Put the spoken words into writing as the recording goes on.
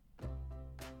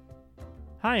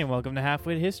Hi, and welcome to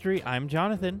Half-Wit History. I'm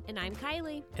Jonathan. And I'm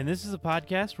Kylie. And this is a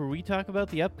podcast where we talk about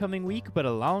the upcoming week, but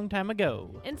a long time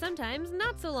ago. And sometimes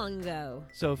not so long ago.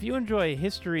 So if you enjoy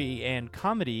history and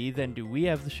comedy, then do we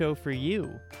have the show for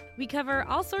you? We cover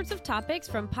all sorts of topics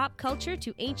from pop culture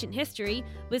to ancient history,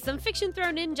 with some fiction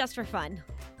thrown in just for fun.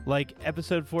 Like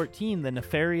episode 14, The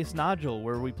Nefarious Nodule,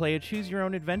 where we play a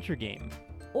choose-your-own-adventure game.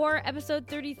 Or episode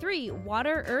 33,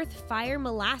 Water, Earth, Fire,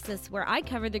 Molasses, where I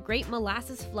cover the Great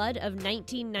Molasses Flood of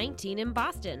 1919 in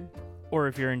Boston. Or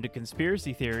if you're into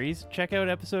conspiracy theories, check out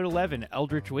episode 11,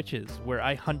 Eldritch Witches, where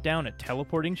I hunt down a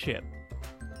teleporting ship.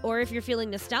 Or if you're feeling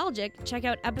nostalgic, check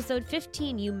out episode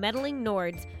 15, You Meddling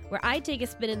Nords, where I take a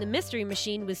spin in the Mystery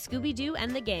Machine with Scooby-Doo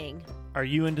and the gang. Are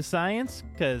you into science?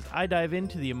 Because I dive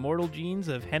into the immortal genes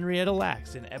of Henrietta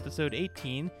Lacks in episode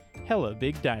 18, Hella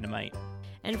Big Dynamite.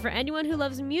 And for anyone who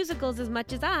loves musicals as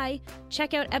much as I,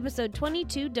 check out episode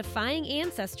 22, Defying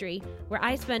Ancestry, where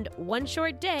I spend one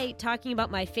short day talking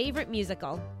about my favorite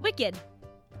musical, Wicked.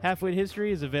 Half-Wit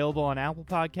History is available on Apple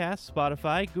Podcasts,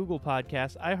 Spotify, Google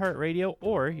Podcasts, iHeartRadio,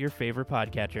 or your favorite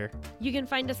podcatcher. You can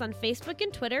find us on Facebook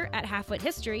and Twitter at Half-Wit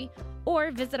History,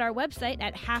 or visit our website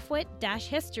at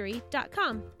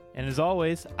halfwit-history.com. And as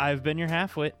always, I've been your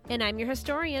Half-Wit. And I'm your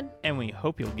historian. And we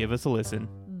hope you'll give us a listen.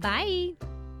 Bye!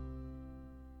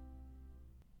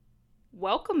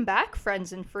 Welcome back,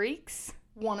 friends and freaks.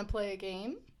 Want to play a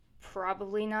game?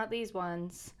 Probably not these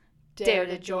ones. Dare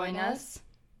to join us?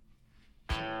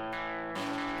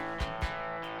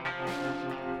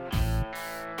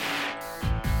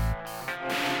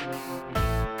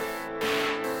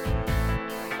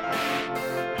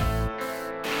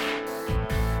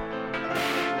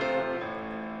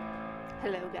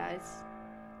 Hello, guys.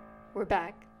 We're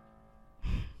back.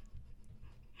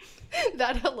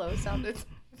 That hello sounded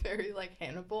very like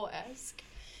Hannibal-esque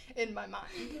in my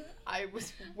mind. I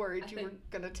was worried you were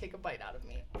gonna take a bite out of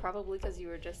me. Probably because you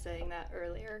were just saying that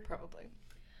earlier. Probably.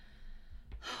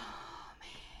 Oh,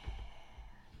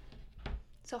 man.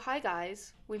 So, hi,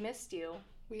 guys. We missed you.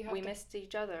 We missed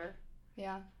each other.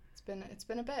 Yeah, it's been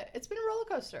a bit. It's been a roller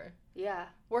coaster. Yeah.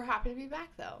 We're happy to be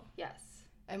back though. Yes.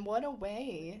 And what a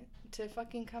way to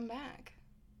fucking come back.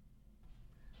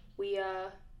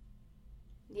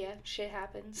 Yeah, shit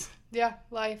happens. Yeah,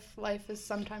 life is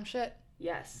sometimes shit.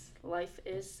 Yes, life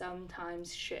is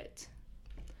sometimes shit.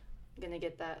 I'm gonna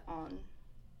get that on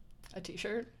A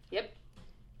t-shirt? Yep.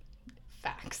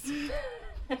 Facts.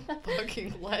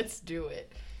 Fucking let's do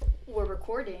it. We're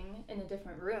recording in a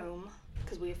different room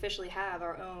because we officially have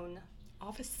our own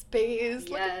Office space.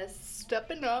 Yes.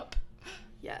 Stepping up.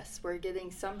 Yes, we're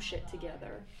getting some shit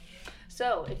together.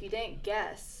 So, if you didn't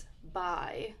guess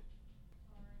by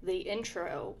the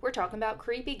intro, we're talking about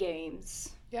creepy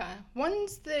games. Yeah,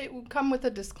 ones that come with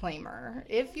a disclaimer.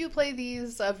 If you play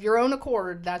these of your own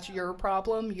accord, that's your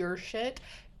problem, your shit.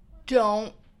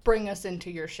 Don't bring us into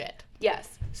your shit.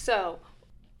 Yes, so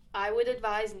I would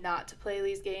advise not to play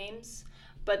these games,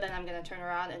 but then I'm going to turn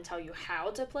around and tell you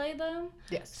how to play them.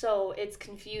 Yes. So it's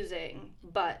confusing,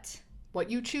 but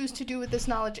What you choose to do with this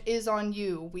knowledge is on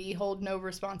you. We hold no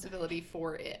responsibility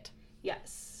for it.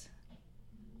 yes.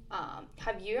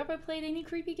 Have you ever played any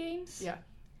creepy games? Yeah.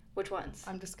 Which ones?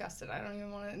 I'm disgusted. I don't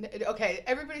even want to... Okay,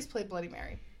 everybody's played Bloody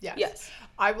Mary. Yes. Yes.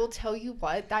 I will tell you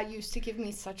what, that used to give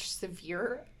me such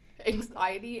severe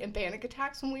anxiety and panic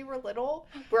attacks when we were little.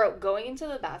 Bro, going into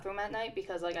the bathroom at night,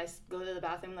 because, like, I go to the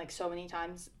bathroom, like, so many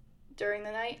times during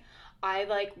the night, I,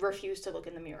 like, refuse to look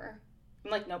in the mirror.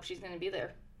 I'm like, nope, she's gonna be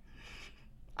there.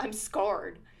 I'm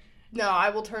scarred. No, I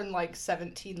will turn, like,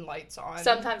 17 lights on.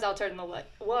 Sometimes I'll turn the light.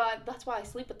 Well, that's why I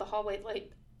sleep with the hallway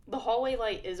light. The hallway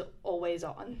light is always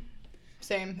on.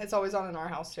 Same. It's always on in our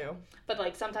house, too. But,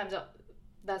 like, sometimes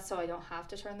that's so I don't have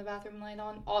to turn the bathroom light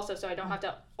on. Also, so I don't have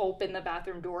to open the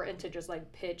bathroom door into just,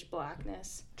 like, pitch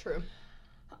blackness. True.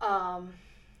 But,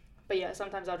 yeah,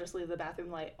 sometimes I'll just leave the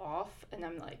bathroom light off, and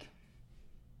I'm like,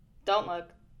 don't look.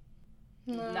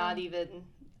 No. Not even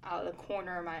out of the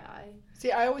corner of my eye.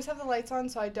 See, I always have the lights on,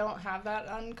 so I don't have that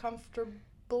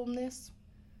uncomfortableness.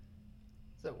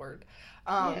 Is that a word?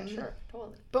 Yeah, sure,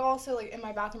 totally. But also, like, in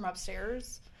my bathroom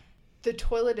upstairs, the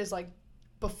toilet is, like,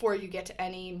 before you get to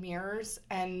any mirrors,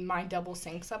 and my double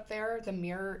sink's up there. The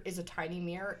mirror is a tiny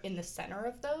mirror in the center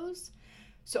of those,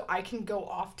 so I can go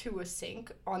off to a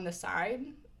sink on the side,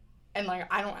 and, like,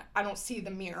 I don't see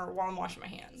the mirror while I'm washing my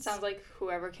hands. Sounds like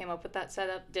whoever came up with that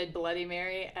setup did Bloody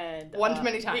Mary and... One too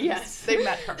many times. Yes. They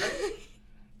met her.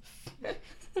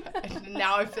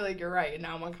 Now I feel like you're right.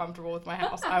 Now I'm uncomfortable with my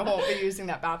house. I won't be using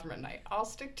that bathroom at night. I'll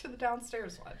stick to the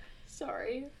downstairs one.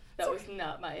 Sorry. That was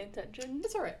not my intention.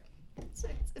 It's alright.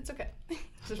 It's okay.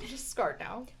 So I'm just scarred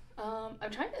now.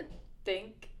 I'm trying to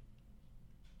think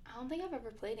don't think I've ever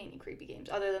played any creepy games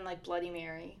other than like Bloody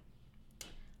Mary.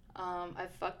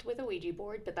 I've fucked with a Ouija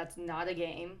board, but that's not a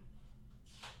game.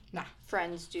 Nah.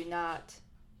 Friends, do not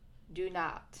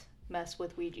mess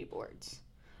with Ouija boards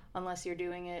unless you're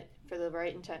doing it for the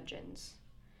right intentions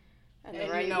and the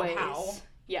right ways. How.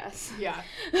 Yes. Yeah.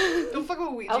 Don't fuck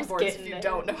with Ouija boards if you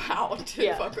don't know how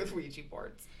to fuck with Ouija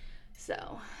boards.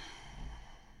 So.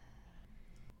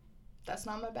 That's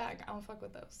not my bag. I don't fuck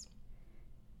with those.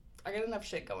 I got enough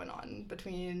shit going on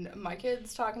between my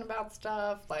kids talking about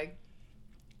stuff, like,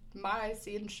 my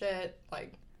seeing shit,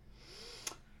 like,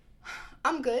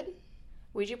 I'm good.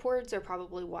 Ouija boards are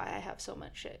probably why I have so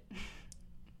much shit.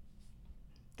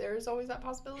 There's always that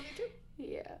possibility, too.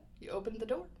 Yeah. You opened the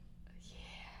door. Yeah.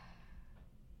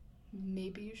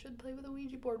 Maybe you should play with a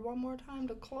Ouija board one more time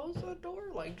to close the door.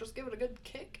 Like, just give it a good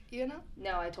kick, you know?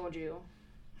 No, I told you.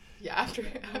 Yeah, after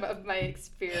my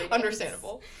experience.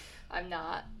 Understandable. I'm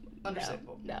not.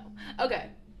 Understandable. No.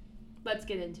 Okay. Let's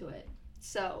get into it.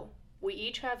 So, we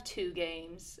each have 2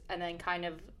 games, and then kind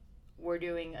of we're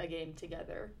doing a game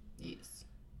together. Yes.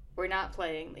 We're not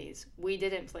playing these. We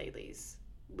didn't play these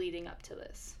leading up to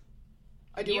this.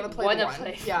 I do want to play the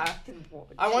one. Yeah.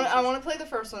 I want to play the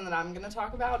first one that I'm going to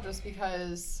talk about just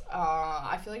because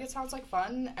I feel like it sounds like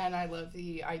fun, and I love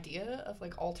the idea of,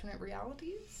 like, alternate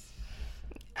realities.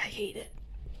 I hate it.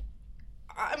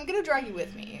 I'm going to drag you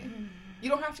with me. You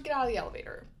don't have to get out of the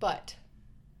elevator, but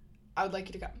I would like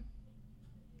you to come.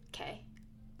 Okay.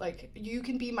 Like, you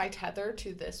can be my tether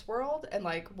to this world, and,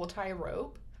 like, we'll tie a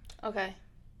rope. Okay.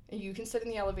 And you can sit in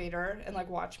the elevator and, like,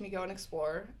 watch me go and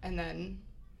explore, and then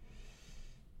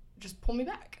just pull me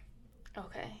back.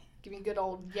 Okay. Give me a good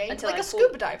old yank, until like a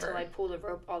scuba diver. Until I pull the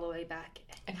rope all the way back,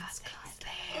 and nothing's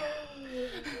there.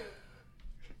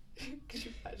 Could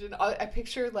you imagine? I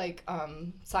picture, like,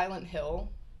 Silent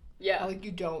Hill. Yeah. How, like,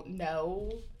 you don't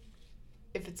know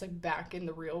if it's, like, back in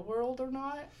the real world or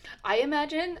not. I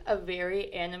imagine a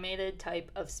very animated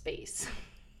type of space.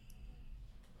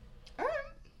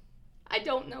 I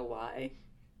don't know why.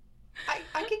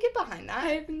 I could get behind that.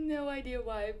 I have no idea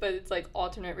why, but it's like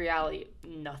alternate reality.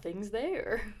 Nothing's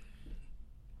there.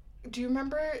 Do you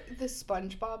remember the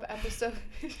SpongeBob episode?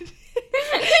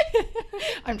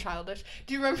 I'm childish.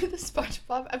 Do you remember the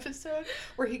SpongeBob episode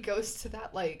where he goes to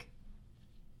that, like,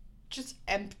 just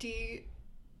emptiness?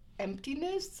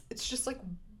 It's just, like,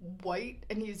 white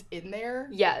and he's in there?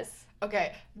 Yes.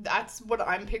 Okay, that's what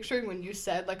I'm picturing when you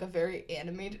said, like, a very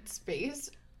animated space,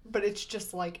 but it's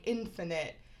just, like,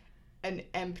 infinite and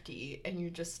empty and you're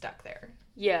just stuck there.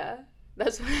 Yeah,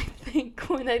 that's what I think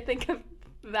when I think of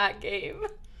that game.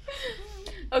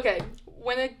 Okay,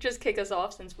 wanna just kick us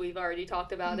off since we've already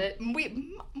talked about it?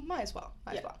 We might as well.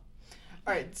 Might as well.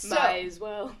 All right, so. Might as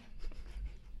well.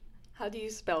 How do you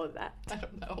spell that? I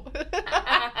don't know.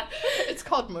 It's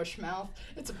called Mushmouth.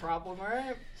 It's a problem, all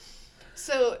right?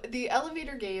 So the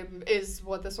elevator game is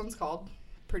what this one's called.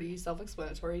 Pretty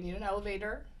self-explanatory. You need an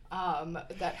elevator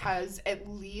that has at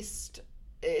least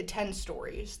 10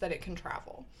 stories that it can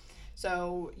travel.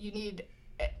 So you need...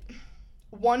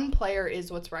 One player is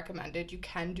what's recommended. You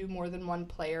can do more than one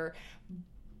player,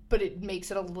 but it makes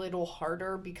it a little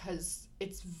harder because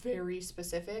it's very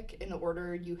specific in the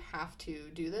order you have to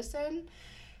do this in.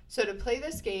 So to play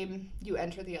this game, you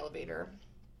enter the elevator.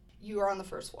 You are on the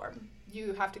first floor.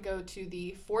 You have to go to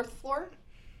the 4th floor,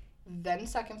 then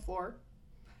 2nd floor,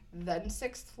 then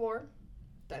 6th floor,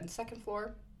 then 2nd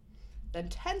floor, then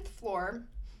 10th floor,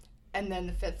 and then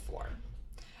the 5th floor.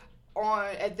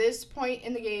 At this point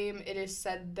in the game, it is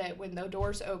said that when the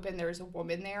doors open, there's a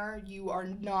woman there. You are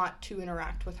not to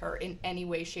interact with her in any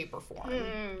way, shape, or form.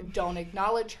 Don't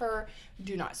acknowledge her.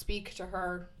 Do not speak to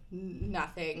her.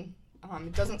 Nothing.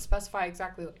 It doesn't specify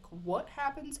exactly like what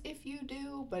happens if you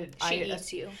do, but she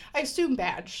eats you. I assume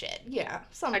bad shit. Yeah,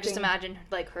 something. I just imagine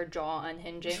like her jaw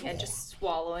unhinging and just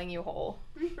swallowing you whole.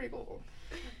 Pretty cool.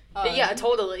 Yeah,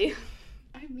 totally.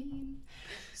 I mean.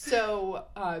 So,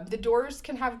 the doors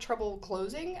can have trouble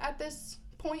closing at this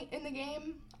point in the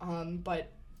game,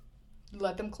 but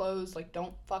let them close. Like,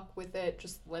 don't fuck with it.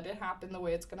 Just let it happen the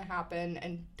way it's going to happen,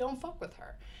 and don't fuck with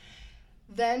her.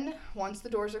 Then, once the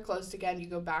doors are closed again, you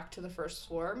go back to the 1st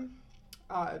floor.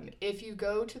 If you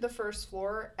go to the 1st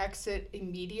floor, exit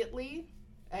immediately,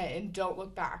 and don't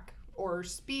look back. Or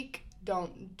speak,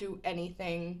 don't do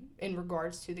anything in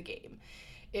regards to the game.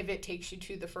 If it takes you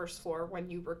to the 1st floor when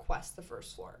you request the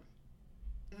 1st floor.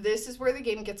 This is where the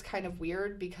game gets kind of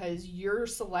weird because you're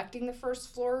selecting the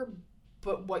 1st floor,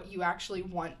 but what you actually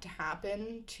want to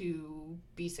happen to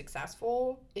be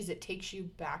successful is it takes you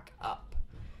back up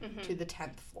to the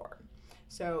 10th floor.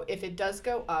 So if it does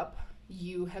go up,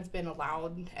 you have been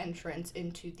allowed entrance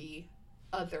into the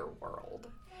other world.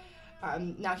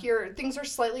 Now here, things are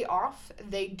slightly off.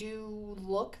 They do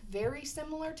look very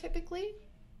similar typically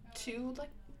to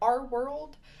like our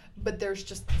world, but there's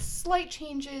just slight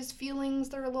changes, feelings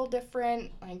that are a little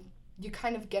different. Like you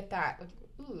kind of get that, like,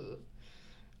 ooh,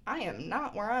 I am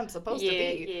not where I'm supposed to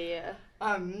be. Yeah.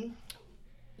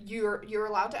 You're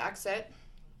allowed to exit.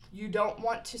 You don't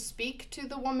want to speak to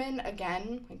the woman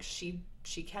again. Like she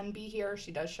can be here.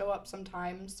 She does show up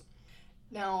sometimes.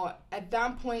 Now, at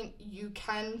that point, you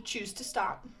can choose to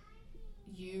stop.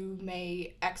 You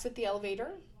may exit the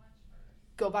elevator,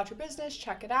 go about your business,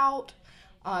 check it out.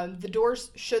 The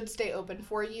doors should stay open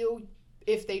for you.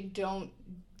 If they don't,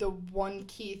 the one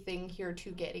key thing here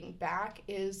to getting back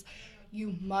is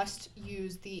you must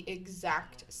use the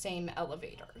exact same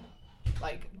elevator.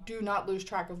 Like, do not lose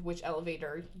track of which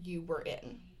elevator you were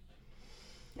in.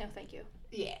 No, thank you.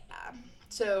 Yeah.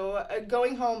 So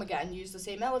going home again, use the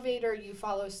same elevator. You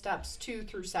follow steps 2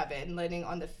 through 7, landing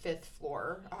on the 5th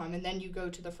floor, and then you go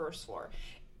to the 1st floor.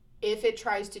 If it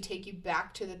tries to take you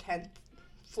back to the 10th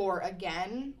floor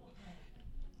again,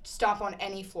 stop on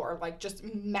any floor. Like, just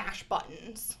mash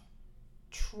buttons.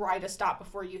 Try to stop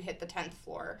before you hit the 10th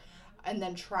floor, and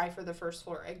then try for the 1st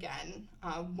floor again.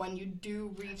 When you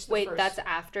do reach the Wait, that's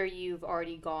after you've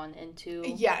already gone into...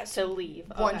 Yes. To leave.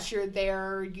 Okay. Once you're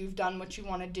there, you've done what you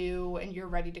want to do, and you're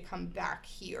ready to come back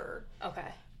here. Okay.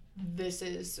 This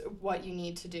is what you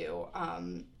need to do.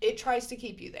 It tries to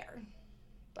keep you there.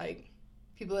 Like,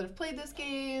 people that have played this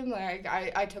game, like,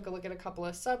 I took a look at a couple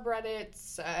of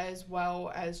subreddits, as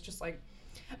well as just, like,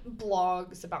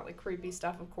 blogs about, like, creepy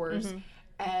stuff, of course. Mm-hmm.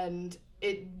 And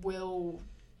it will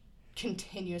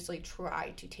continuously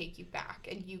try to take you back,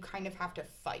 and you kind of have to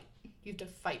fight. You have to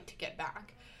fight to get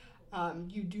back.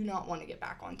 You do not want to get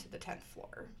back onto the 10th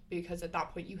floor, because at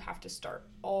that point you have to start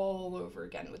all over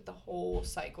again with the whole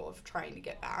cycle of trying to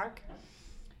get back.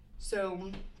 So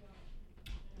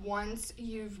once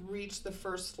you've reached the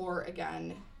 1st floor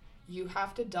again, you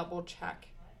have to double check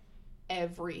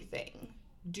everything.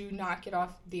 Do not get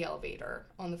off the elevator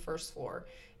on the 1st floor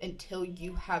until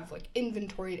you have, like,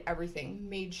 inventoried everything,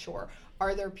 made sure.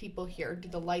 Are there people here? Do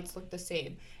the lights look the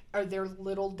same? Are there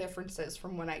little differences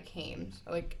from when I came?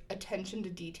 Like, attention to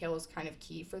detail is kind of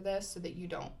key for this, so that you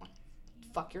don't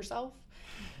fuck yourself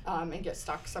and get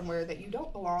stuck somewhere that you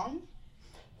don't belong.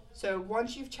 So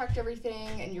once you've checked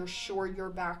everything and you're sure you're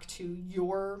back to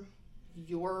your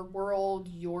world,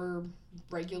 your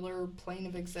regular plane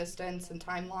of existence and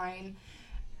timeline,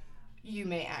 you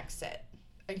may exit.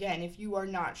 Again, if you are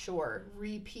not sure,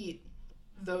 repeat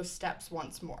those steps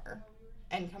once more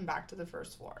and come back to the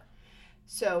 1st floor.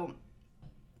 So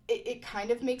it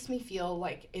kind of makes me feel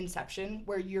like Inception,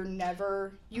 where you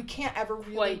can't ever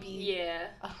really be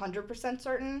 100%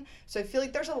 certain. So I feel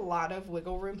like there's a lot of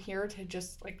wiggle room here to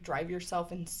just, like, drive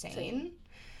yourself insane.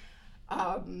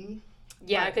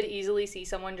 Yeah, I could easily see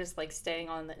someone just, like, staying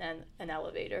on an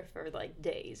elevator for, like,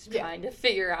 days trying to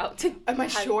figure out. Am I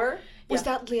sure? Was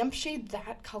that lampshade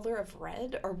that color of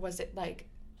red, or was it, like,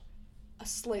 a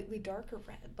slightly darker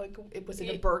red? Like, was it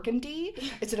a burgundy?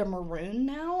 Is it a maroon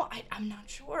now? I'm not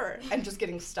sure. I'm just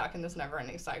getting stuck in this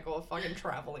never-ending cycle of fucking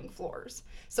traveling floors.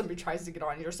 Somebody tries to get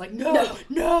on, and you're just like,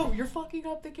 no, you're fucking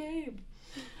up the game.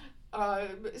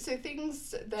 So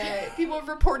things that people have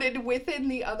reported within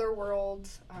the other world,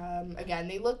 again,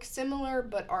 they look similar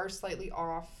but are slightly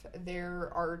off.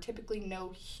 There are typically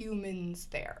no humans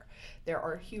there. There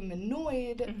are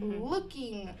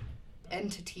humanoid-looking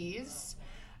entities,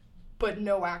 but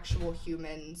no actual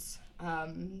humans.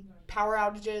 Power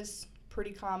outages,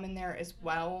 pretty common there as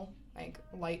well. Like,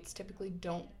 lights typically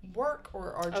don't work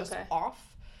or are just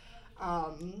off.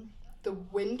 The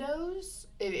windows,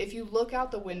 if you look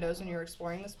out the windows when you're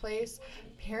exploring this place,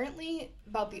 apparently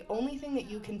about the only thing that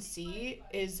you can see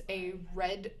is a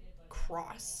red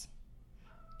cross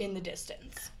in the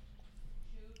distance.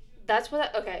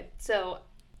 So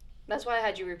that's why I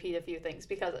had you repeat a few things,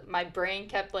 because my brain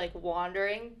kept, like,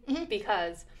 wandering,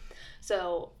 because,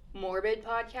 so, Morbid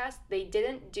Podcast, they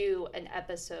didn't do an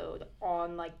episode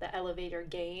on, like, the elevator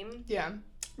game. Yeah.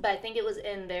 But I think it was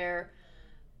in there.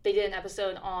 They did an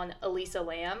episode on Elisa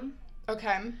Lam.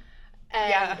 Okay.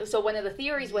 And so one of the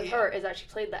theories with her is that she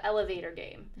played the elevator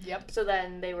game. Yep. So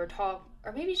then they were or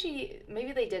maybe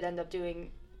they did end up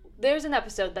doing, there's an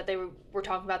episode that they were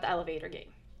talking about the elevator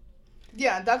game.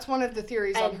 Yeah, that's one of the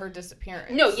theories on her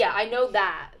disappearance. No, yeah, I know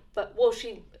that. But, well,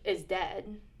 she is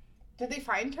dead. Did they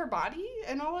find her body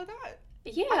and all of that?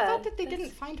 Yeah. I thought that they didn't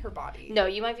find her body. No,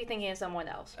 you might be thinking of someone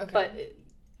else. Okay. But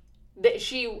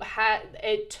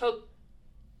it took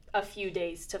a few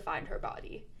days to find her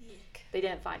body. They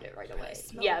didn't find it right away.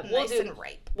 Yeah, and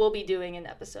ripe. We'll be doing an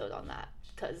episode on that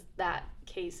because that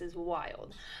case is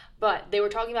wild. But they were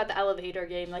talking about the elevator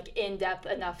game, like, in depth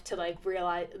enough to, like,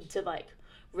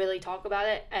 really talk about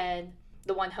it. And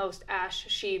the one host, Ash,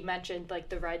 she mentioned, like,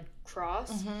 the Red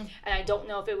Cross. And I don't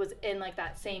know if it was in, like,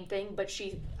 that same thing, but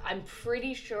I'm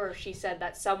pretty sure she said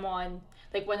that someone,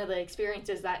 like, one of the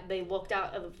experiences that they looked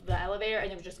out of the elevator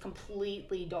and it was just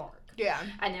completely dark. Yeah.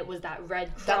 And it was that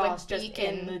Red Cross That, like, just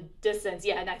beacon. in the distance.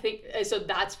 Yeah, and I think, so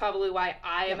that's probably why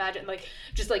I imagine, like,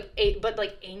 just, like, but,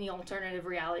 like, any alternative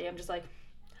reality, I'm just like,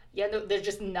 yeah, no, there's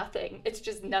just nothing. It's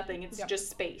just nothing. It's just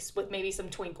space with maybe some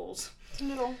twinkles. Some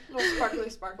little sparkly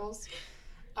sparkles.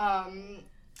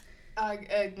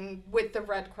 With the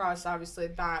Red Cross, obviously,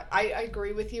 that, I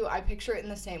agree with you. I picture it in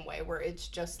the same way, where it's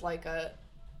just, like,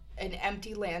 an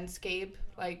empty landscape,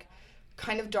 like,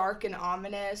 kind of dark and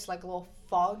ominous, like a little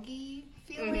foggy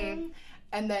feeling,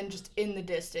 and then just in the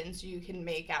distance you can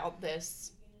make out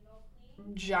this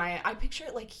giant, I picture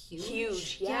it like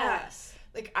huge, Yes.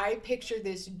 like I picture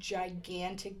this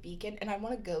gigantic beacon, and I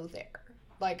want to go there.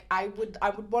 Like I would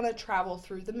want to travel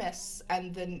through the mists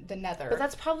and the nether. But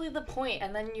that's probably the point,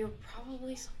 and then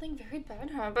something very bad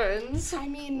happens. I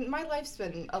mean, my life's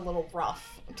been a little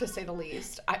rough, to say the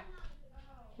least.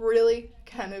 Really,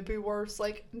 can it be worse?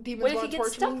 Like, demons What if want you to get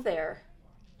torture me? stuck there?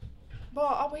 Well,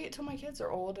 I'll wait till my kids are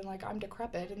old and, like, I'm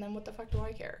decrepit, and then what the fuck do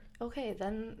I care? Okay.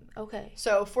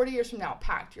 So, 40 years from now,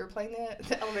 Pact, you're playing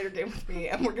the elevator game with me,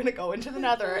 and we're gonna go into the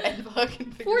nether and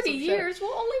fucking figure 40 some shit. years?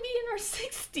 We'll only be in our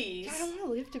 60s. Yeah, I don't want to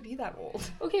live to be that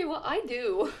old. Okay, well, I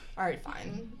do. Alright,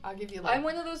 fine. I'll give you, like... I'm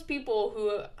one of those people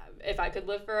who, if I could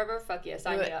live forever, fuck yes,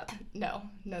 sign me up. No,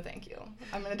 thank you.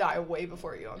 I'm gonna die way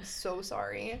before you. I'm so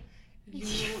sorry. You're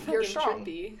fucking strong.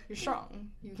 trippy. You're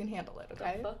strong. You can handle it, The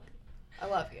okay? fuck? I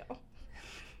love you.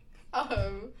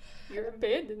 You're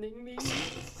abandoning me.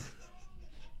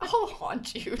 I'll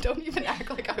haunt you. Don't even act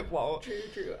like I won't.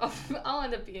 True. I'll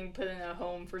end up being put in a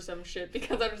home for some shit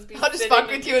because I'll just be I'll just sitting fuck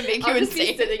with you and make you I'll just be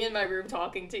insane. sitting in my room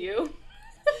talking to you.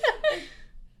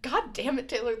 God damn it,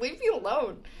 Taylor, leave me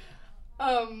alone.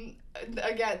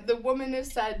 Again, the woman is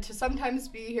said to sometimes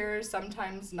be here,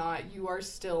 sometimes not. You are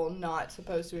still not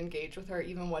supposed to engage with her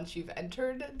even once you've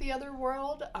entered the other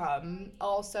world.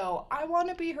 Also, I want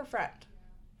to be her friend.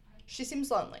 She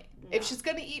seems lonely. No. If she's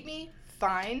gonna eat me,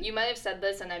 fine. You might have said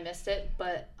this and I missed it,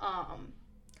 but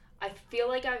I feel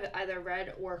like I've either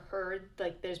read or heard,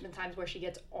 like, there's been times where she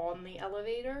gets on the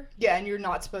elevator. Yeah, and you're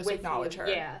not supposed to with acknowledge you. her.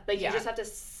 Yeah, like, Yeah. you just have to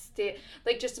stay.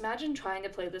 Like, just imagine trying to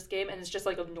play this game and it's just,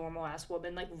 like, a normal-ass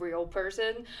woman, like, real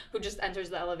person who just enters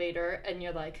the elevator and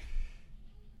you're, like,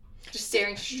 just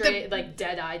staring straight, like,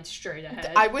 dead-eyed straight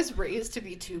ahead. I was raised to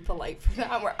be too polite for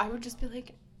that, where I would just be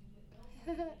like,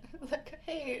 like,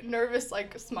 hey, nervous,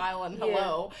 like, smile and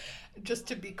hello, just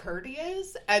to be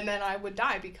courteous, and then I would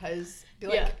die because,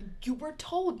 you were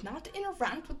told not to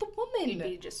interact with the woman. You'd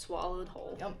be just swallowed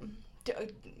whole.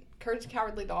 Kurt's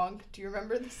Cowardly Dog, do you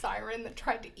remember the siren that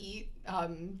tried to eat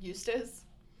Eustace?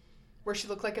 Where she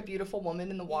looked like a beautiful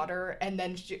woman in the water, and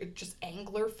then just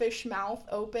anglerfish mouth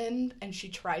opened, and she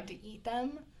tried to eat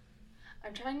them?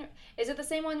 I'm trying to... Is it the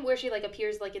same one where she, like,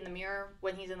 appears, like, in the mirror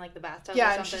when he's in, like, the bathtub or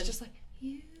Yeah, something? and she's just like,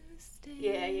 Eustace.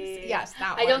 Yeah. Yes,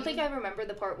 that one. I don't think I remember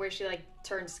the part where she, like,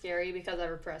 turned scary because I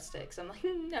repressed it. Because I'm like,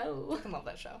 no. I love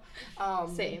that show.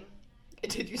 Same.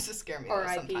 It did used to scare me though,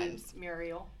 R.I.P. sometimes.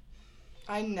 Muriel.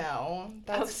 I know.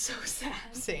 That was That's so sad.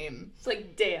 same. It's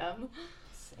like, damn.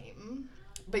 Same.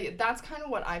 But yeah, that's kind of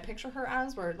what I picture her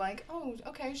as, where, like, oh,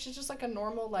 okay, she's just like a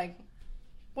normal, like,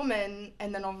 woman,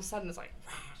 and then all of a sudden it's like,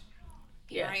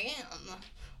 here I am.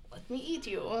 Let me eat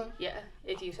you. Yeah,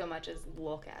 if you so much as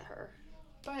look at her.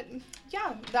 But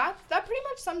yeah, that pretty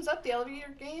much sums up the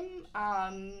elevator game.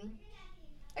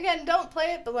 Again, don't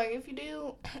play it, but, like, if you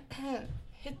do,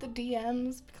 hit the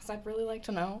DMs, because I'd really like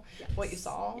to know what you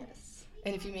saw. Yes.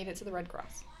 And if you made it to the Red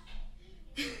Cross.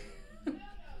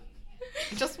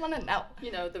 Just want to know.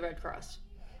 You know, the Red Cross.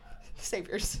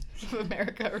 Saviors of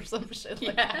America or some shit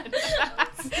like Yeah.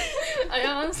 that. I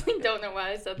honestly don't know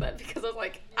why I said that because I was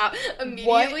like,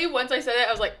 immediately once I said it,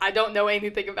 I was like, I don't know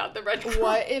anything about the Red Cross.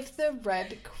 What if the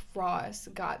Red Cross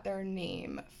got their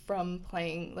name from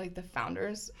playing, like, the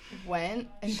founders went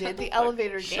and did the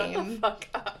elevator game, Shut the fuck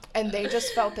up. and they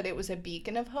just felt that it was a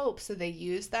beacon of hope, so they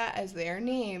used that as their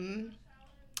name?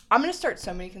 I'm gonna start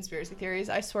so many conspiracy theories,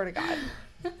 I swear to God.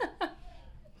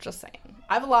 Just saying.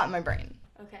 I have a lot in my brain.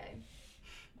 Okay.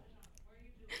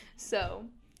 So,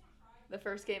 the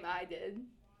first game I did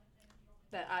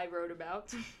that I wrote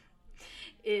about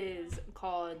is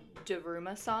called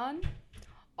Daruma-san,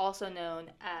 also known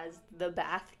as the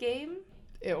Bath Game.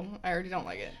 Ew, I already don't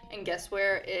like it. And guess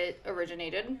where it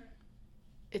originated?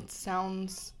 It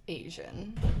sounds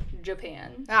Asian.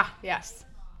 Japan. Ah, yes.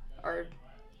 Or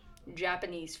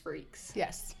Japanese freaks.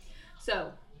 Yes.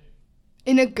 So.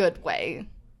 In a good way.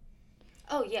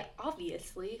 Oh, yeah,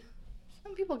 obviously.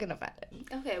 Some people get offended.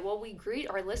 Okay, well, we greet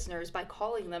our listeners by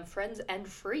calling them friends and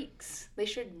freaks. They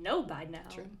should know by now.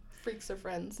 True. Freaks are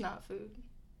friends, not food.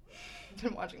 I've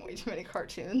been watching way too many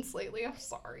cartoons lately. I'm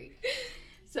sorry.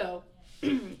 So,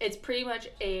 it's pretty much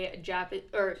a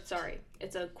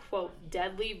it's a, quote,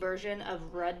 deadly version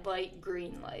of red light,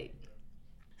 green light.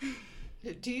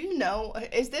 Do you know,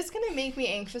 is this going to make me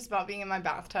anxious about being in my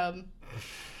bathtub?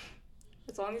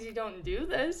 As long as you don't do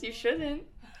this, you shouldn't.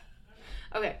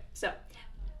 Okay, so,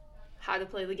 how to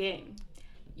play the game.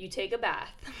 You take a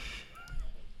bath.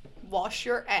 Wash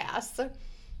your ass.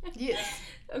 Yes.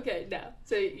 Okay, no.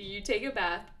 So you take a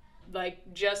bath, like,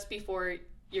 just before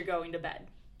you're going to bed.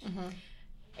 Mm-hmm.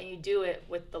 And you do it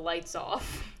with the lights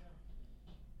off.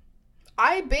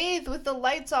 I bathe with the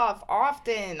lights off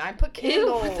often. I put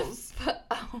candles. Ew,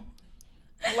 oh.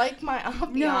 Like my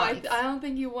ambiance. No, I don't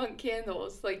think you want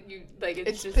candles.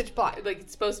 It's just pitch black. Like,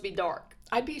 it's supposed to be dark.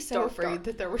 I'd be so Dark, afraid dark.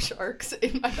 that there were sharks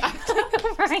in my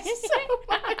bathtub. Right. So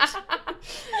much.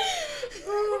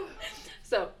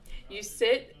 So, you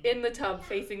sit in the tub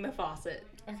facing the faucet.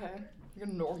 Okay. You're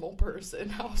a normal person.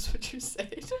 How else would you say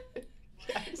it?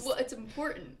 Yes. Well, it's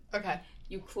important. Okay.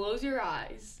 You close your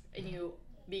eyes and you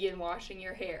begin washing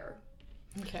your hair.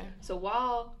 Okay. So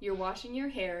while you're washing your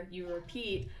hair, you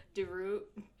repeat,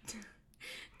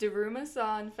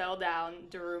 Daruma-san fell down,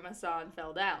 Daruma-san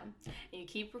fell down. And you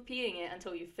keep repeating it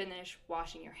until you finish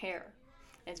washing your hair.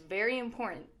 And it's very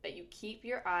important that you keep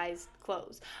your eyes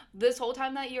closed. This whole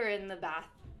time that you're in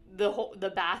the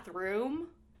bathroom,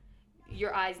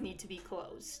 your eyes need to be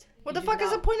closed. What the fuck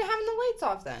is the point of having the lights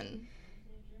off then?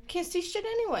 Can't see shit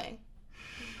anyway.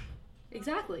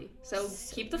 Exactly. So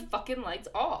keep the fucking lights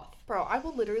off. Bro, I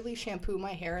will literally shampoo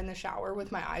my hair in the shower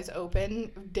with my eyes open.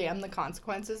 Damn the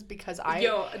consequences, because The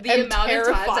am amount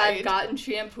terrified. of times I've gotten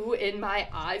shampoo in my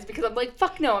eyes because I'm like,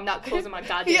 fuck no, I'm not closing my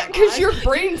goddamn eyes. Yeah, because your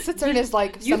brain sits there and is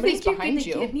like, You somebody's think you're behind gonna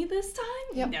you. get me this time?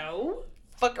 Yep. No.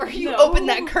 Fuck, or you No. open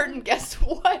that curtain, guess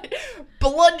what?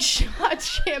 Bloodshot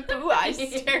shampoo eyes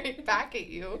staring back at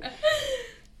you.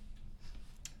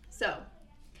 So,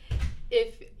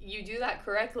 if you do that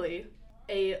correctly,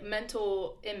 a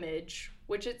mental image,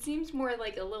 which it seems more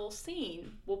like a little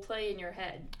scene, will play in your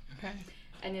head. Okay.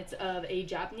 And it's of a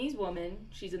Japanese woman.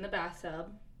 She's in the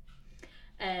bathtub.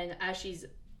 And as she's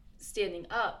standing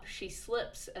up, she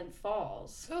slips and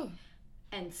falls Oh.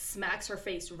 and smacks her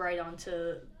face right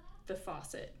onto the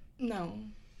faucet No.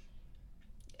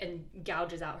 and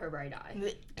gouges out her right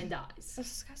eye and dies. That's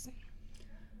disgusting.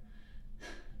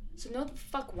 So no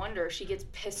fuck wonder she gets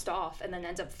pissed off and then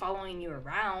ends up following you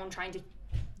around, trying to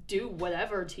do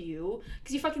whatever to you.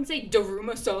 Because you fucking say,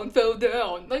 Daruma-san fell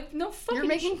down. Like, no fucking You're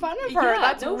making fun of her. Yeah,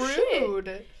 That's no rude.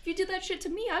 Shit. If you did that shit to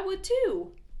me, I would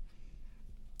too.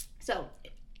 So,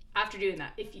 after doing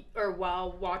that,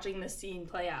 while watching the scene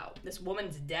play out, this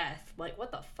woman's death, like,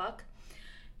 what the fuck?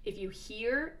 If you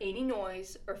hear any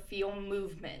noise or feel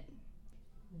movement,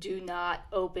 do not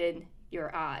open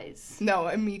your eyes. No,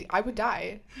 I would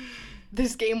die.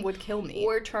 This game would kill me.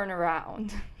 Or turn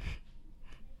around.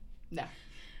 No.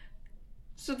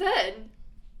 So then,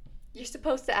 you're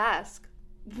supposed to ask,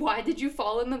 why did you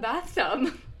fall in the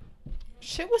bathtub?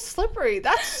 Shit was slippery.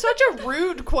 That's such a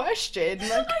rude question.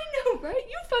 Like, I know, right?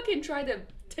 You fucking try to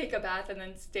take a bath and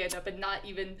then stand up and not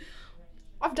even...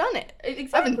 I've done it. Exactly.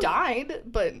 I haven't died,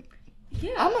 but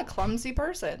Yeah. I'm a clumsy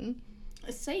person.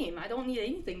 Same. I don't need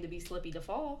anything to be slippy to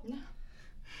fall. No.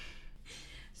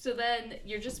 So then,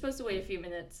 you're just supposed to wait a few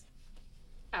minutes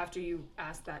after you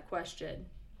ask that question.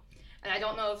 And I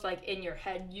don't know if, like, in your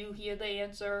head you hear the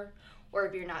answer, or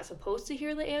if you're not supposed to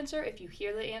hear the answer. If you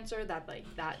hear the answer, that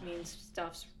means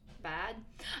stuff's bad.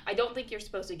 I don't think you're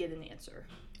supposed to get an answer.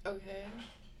 Okay.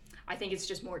 I think it's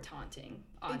just more taunting,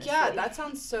 honestly. Yeah, that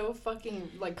sounds so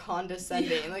fucking, like,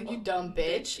 condescending. Yeah. Like, you dumb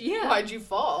bitch. Yeah. Why'd you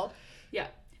fall? Yeah.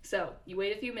 So, you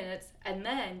wait a few minutes, and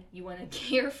then you want to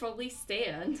carefully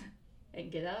stand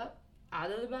and get up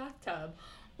out of the bathtub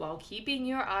while keeping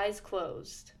your eyes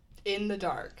closed. In the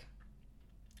dark.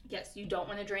 Yes, you don't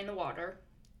want to drain the water.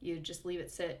 You just leave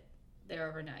it sit there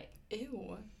overnight.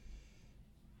 Ew.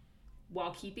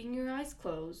 While keeping your eyes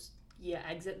closed, you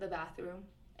exit the bathroom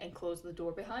and close the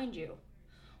door behind you.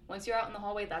 Once you're out in the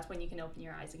hallway, that's when you can open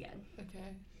your eyes again.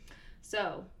 Okay.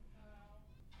 So,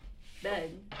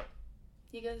 then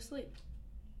you go to sleep.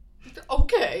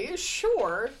 Okay,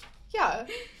 sure. Yeah.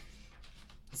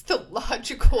 It's the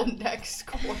logical next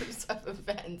course of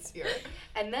events here.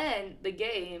 And then the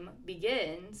game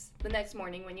begins the next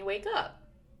morning when you wake up.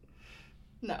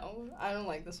 No, I don't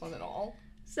like this one at all.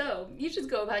 So, you just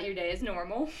go about your day as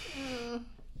normal,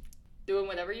 doing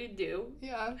whatever you do.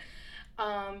 Yeah.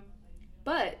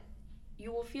 But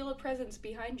you will feel a presence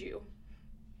behind you.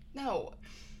 No.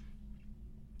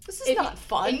 This is not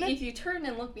fun. If you turn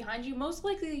and look behind you, most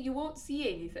likely you won't see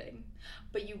anything.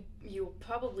 But you'll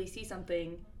probably see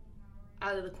something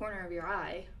out of the corner of your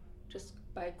eye, just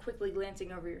by quickly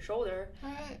glancing over your shoulder.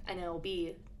 Alright. And it'll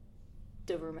be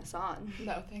Daruma-san.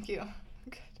 No, thank you.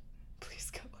 Good.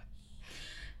 Please go.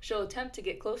 She'll attempt to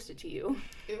get closer to you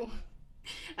Ew.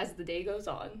 as the day goes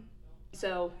on.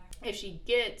 So, if she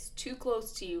gets too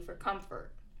close to you for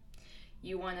comfort,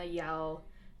 you want to yell,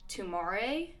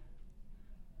 "Tumare,"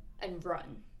 and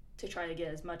run to try to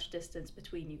get as much distance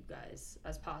between you guys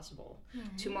as possible.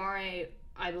 Mm-hmm. Tumare,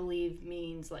 I believe,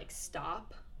 means, like,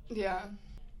 stop. Yeah.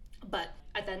 But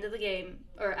at the end of the game,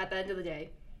 or at the end of the day,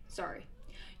 sorry,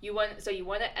 you want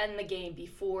to end the game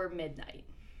before midnight.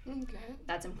 Okay.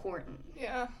 That's important.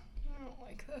 Yeah. I don't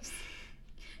like this.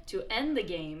 To end the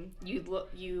game,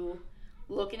 you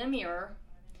look in a mirror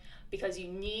because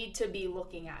you need to be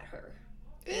looking at her.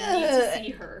 You need to see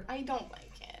her. I don't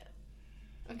like it.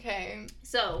 Okay.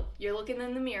 So, you're looking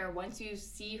in the mirror. Once you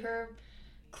see her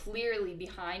clearly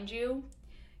behind you,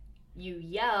 you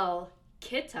yell,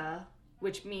 "Kita,"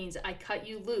 which means "I cut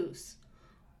you loose,"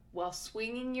 while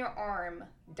swinging your arm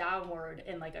downward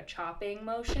in like a chopping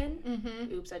motion.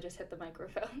 Mm-hmm. Oops, I just hit the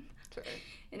microphone. Sorry.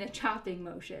 In a chopping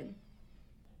motion.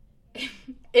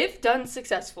 If done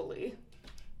successfully,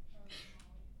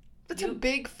 that's a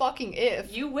big fucking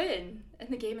if. You win, and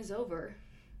the game is over.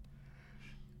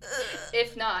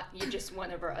 If not, you just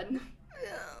want to run.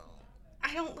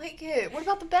 I don't like it. What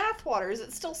about the bathwater? Is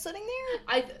it still sitting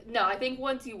there? No, I think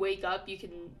once you wake up, you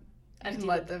can empty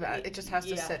it just has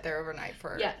to sit there overnight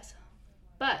for... Yes.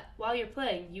 But while you're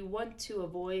playing, you want to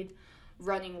avoid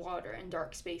running water in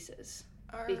dark spaces.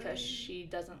 Because she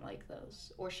doesn't like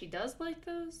those. Or she does like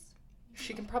those?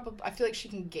 She can probably... I feel like she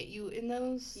can get you in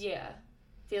those. Yeah.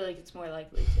 I feel like it's more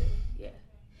likely to. Yeah.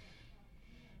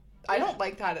 I don't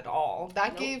like that at all.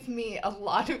 That gave me a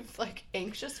lot of, like,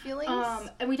 anxious feelings.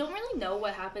 And we don't really know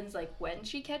what happens, like, when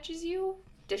she catches you.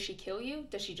 Does she kill you?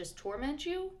 Does she just torment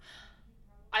you?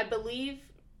 I believe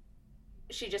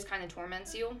she just kind of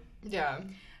torments you. Yeah.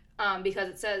 Because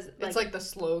it says... it's like the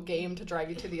slow game to drive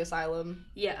you to the asylum.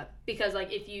 Yeah. Because,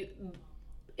 like, if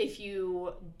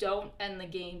you don't end the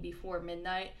game before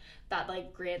midnight, that,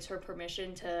 like, grants her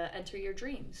permission to enter your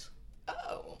dreams.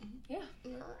 Oh. Yeah.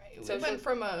 Alright. So we went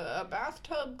from a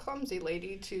bathtub clumsy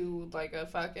lady to, like, a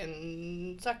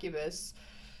fucking succubus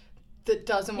that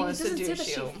doesn't want to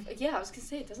seduce you. Yeah, I was going to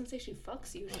say, it doesn't say she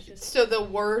fucks you. It's just... So the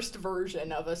worst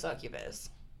version of a succubus.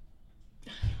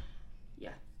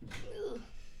 Yeah.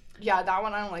 Yeah, that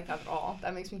one I don't like that at all.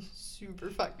 That makes me super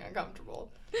fucking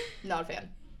uncomfortable. Not a fan.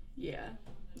 Yeah.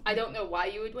 I don't know why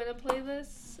you would want to play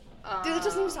this. Dude, it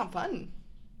doesn't even sound fun.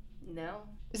 No.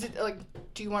 Is it like?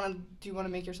 Do you want to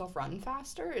make yourself run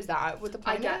faster? Is that what the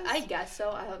point is? I guess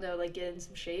so. I don't know. Like get in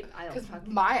some shape. I don't. Because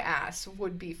my ass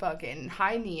would be fucking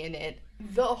high kneeing it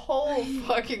the whole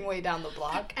fucking way down the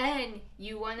block. And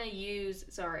you want to use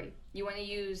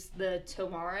the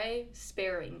Tomare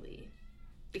sparingly.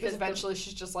 Because eventually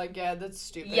she's just like, yeah, that's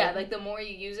stupid. Yeah, like the more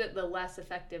you use it, the less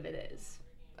effective it is.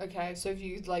 Okay, so if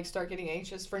you like start getting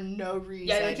anxious for no reason,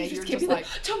 yeah, like, and you're just like,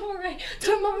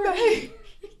 Tomare.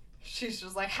 She's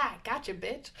just like, ha, gotcha,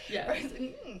 bitch. Yeah.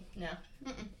 Like, no.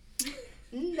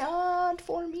 Not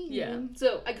for me. Yeah.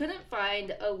 So I couldn't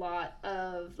find a lot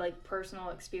of like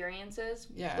personal experiences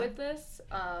with this.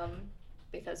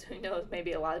 Because who knows,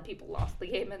 maybe a lot of people lost the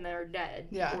game and they're dead.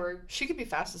 Yeah. Or she could be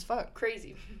fast as fuck.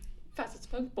 Crazy. Fast as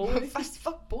fuck, boy. Fast as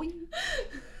fuck, boy.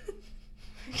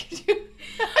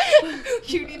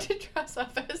 You need to dress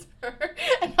up as her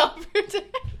and help her to...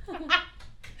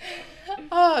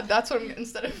 Oh, that's what I'm getting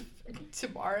instead of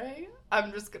Tumare.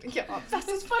 I'm just gonna get on fast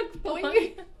as fuck, boy.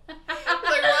 Like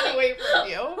run away from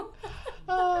you.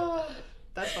 Oh,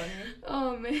 that's funny.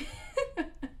 Oh man.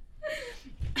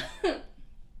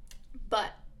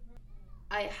 But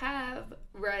I have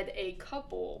read a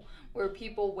couple where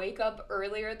people wake up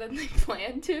earlier than they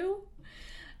plan to,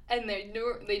 and they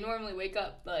normally wake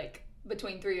up like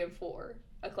between 3 and 4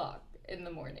 o'clock in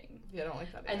the morning. Yeah, I don't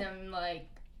like that. And I'm like,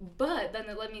 but then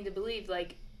it led me to believe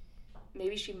like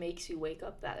maybe she makes you wake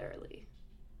up that early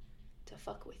to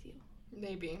fuck with you.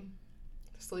 Maybe.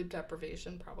 Sleep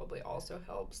deprivation probably also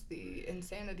helps the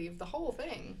insanity of the whole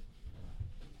thing.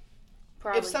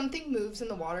 Probably. If something moves in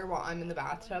the water while I'm in the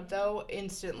bathtub, though,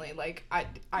 instantly, like,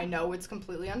 I know it's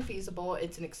completely unfeasible.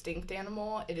 It's an extinct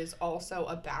animal. It is also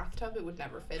a bathtub. It would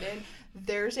never fit in.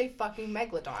 There's a fucking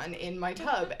megalodon in my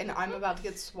tub, and I'm about to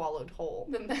get swallowed whole.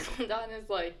 The megalodon is,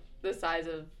 like, the size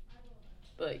of,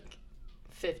 like,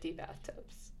 50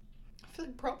 bathtubs. I feel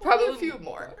like probably a few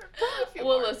more.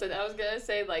 Well, listen, I was going to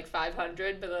say, like,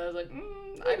 500, but then I was like,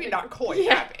 maybe not quite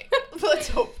that big. Let's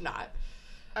hope not.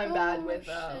 I'm bad with,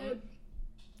 shit.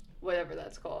 Whatever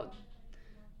that's called.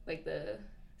 Like the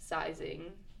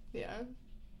sizing. Yeah.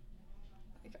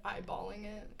 Like eyeballing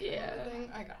it. Yeah.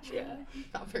 I got you. Yeah.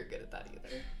 Not very good at that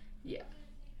either. Yeah.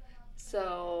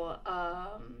 So,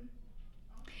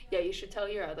 yeah, you should tell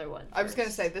your other one. I was going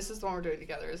to say, this is the one we're doing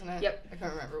together, isn't it? Yep. I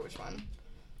can't remember which one.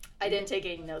 I didn't take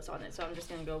any notes on it, so I'm just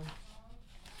going to go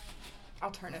I'll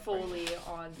turn it for you. fully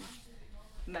on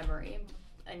memory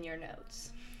and your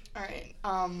notes. All right.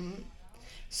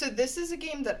 So this is a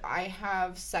game that I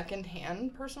have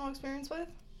secondhand personal experience with.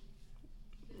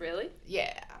 Really?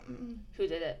 Yeah. Who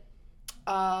did it?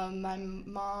 My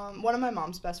mom, one of my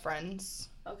mom's best friends,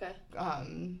 Okay.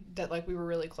 that like we were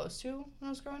really close to when I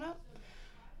was growing up.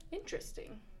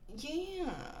 Interesting.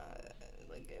 Yeah.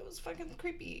 Like it was fucking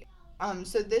creepy.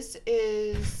 So this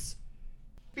is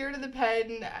Spirit of the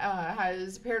Pen,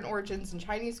 has apparent origins in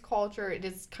Chinese culture. It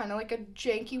is kind of like a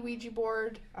janky Ouija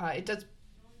board. It does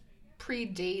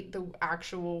predate the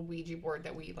actual Ouija board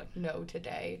that we like know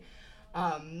today.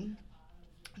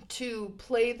 To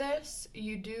play this,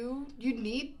 you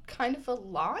need kind of a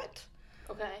lot.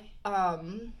 Okay.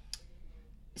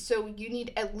 So you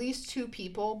need at least 2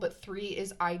 people, but 3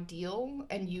 is ideal,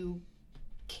 and you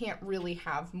can't really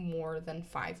have more than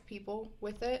 5 people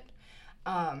with it.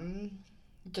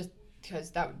 Just because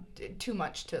that would too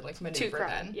much to like maneuver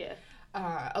then. Yeah.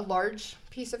 A large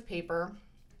piece of paper,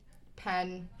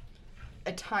 pen,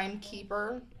 a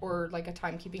timekeeper or like a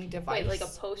timekeeping device. Wait, like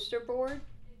a poster board?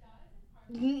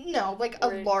 No, like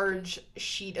Or a large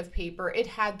sheet of paper. It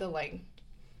had the like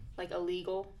a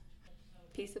legal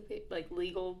piece of paper, like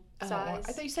legal size?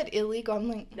 I thought you said illegal. I'm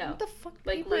like, No. what the fuck?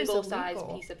 Like Paper is legal size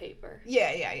illegal? piece of paper.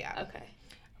 Yeah. Okay.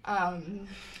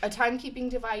 A timekeeping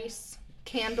device,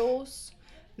 candles,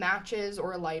 matches,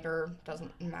 or a lighter,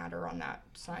 doesn't matter on that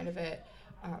side of it.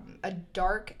 A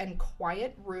dark and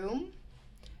quiet room,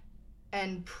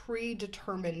 and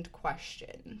predetermined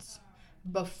questions.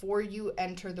 Before you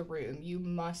enter the room, you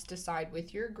must decide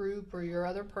with your group or your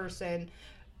other person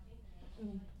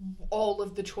all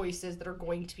of the choices that are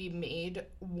going to be made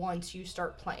once you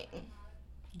start playing.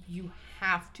 You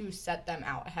have to set them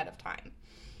out ahead of time.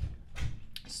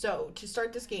 So, to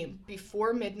start this game,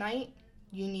 before midnight,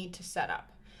 you need to set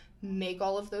up. Make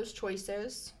all of those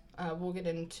choices. We'll get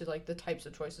into like the types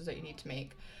of choices that you need to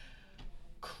make.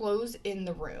 Close in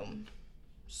the room.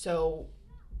 So,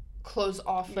 close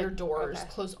off your doors, okay.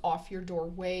 Close off your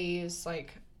doorways.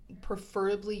 Like,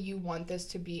 preferably you want this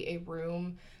to be a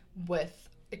room with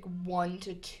like 1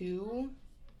 to 2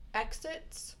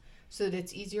 exits so that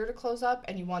it's easier to close up,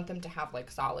 and you want them to have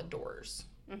like solid doors.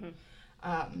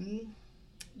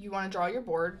 You want to draw your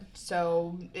board.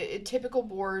 So a typical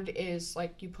board is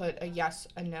like you put a yes,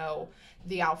 a no,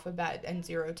 the alphabet, and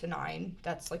 0 to 9.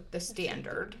 That's like the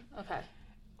standard. Okay.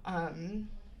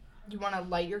 You want to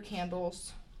light your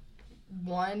candles.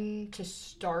 1 to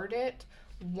start it.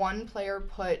 1 player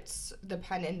puts the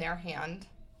pen in their hand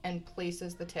and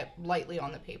places the tip lightly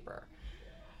on the paper.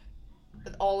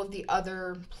 All of the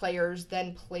other players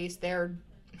then place their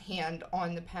hand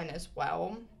on the pen as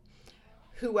well.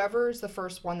 Whoever is the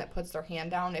first one that puts their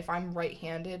hand down, if I'm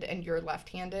right-handed and you're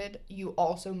left-handed, you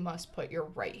also must put your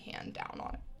right hand down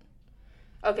on it.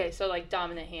 Okay, so like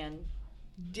dominant hand.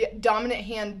 Dominant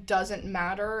hand doesn't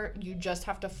matter. You just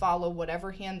have to follow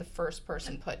whatever hand the first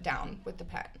person put down with the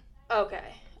pen.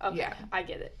 Okay. Yeah. I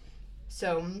get it.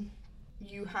 So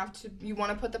you want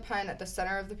to put the pen at the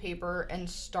center of the paper and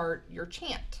start your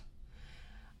chant.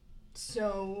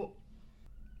 So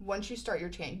once you start your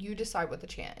chant, you decide what the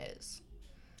chant is.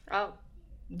 Oh.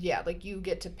 Yeah, like you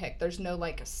get to pick. There's no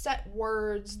like set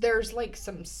words. There's like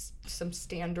some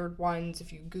standard ones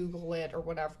if you Google it or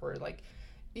whatever. Like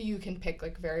you can pick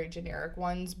like very generic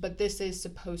ones, but this is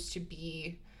supposed to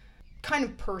be kind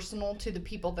of personal to the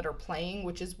people that are playing,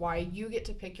 which is why you get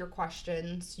to pick your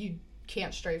questions. You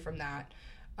can't stray from that.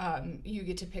 You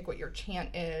get to pick what your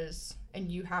chant is, and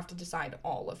you have to decide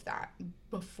all of that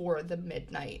before the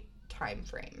midnight time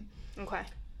frame. Okay.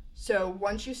 So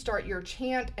once you start your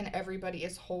chant and everybody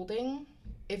is holding,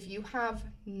 if you have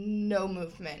no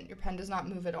movement, your pen does not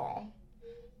move at all,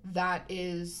 that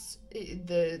is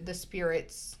the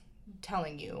spirits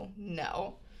telling you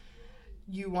no.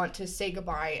 you want to say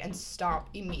goodbye and stop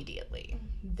immediately.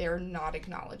 They're not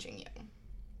acknowledging you.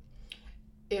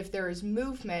 If there is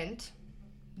movement,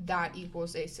 that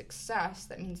equals a success.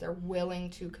 That means they're willing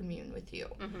to commune with you.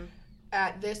 Mm-hmm.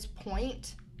 At this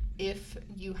point, if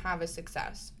you have a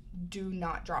success, do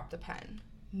not drop the pen.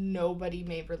 Nobody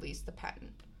may release the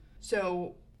pen.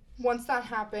 So once that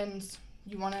happens,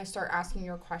 you want to start asking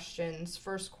your questions.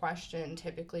 First question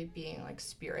typically being like,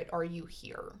 Spirit, are you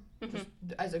here? Mm-hmm.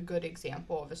 Just as a good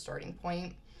example of a starting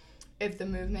point. If the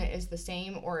movement is the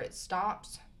same or it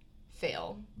stops,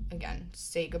 fail. Again,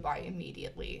 say goodbye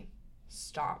immediately.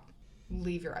 Stop.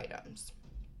 Leave your items.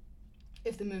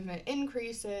 If the movement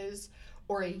increases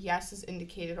or a yes is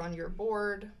indicated on your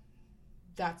board,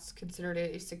 that's considered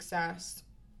a success.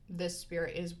 This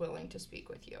spirit is willing to speak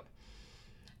with you.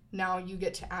 Now you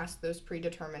get to ask those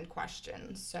predetermined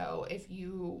questions. So if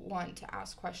you want to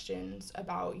ask questions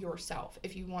about yourself,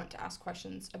 if you want to ask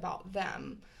questions about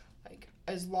them, like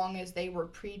as long as they were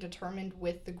predetermined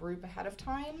with the group ahead of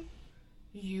time,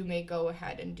 you may go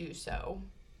ahead and do so.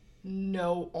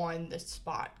 No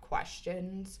on-the-spot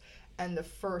questions, and the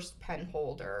first pen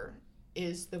holder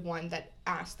is the one that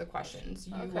asks the questions.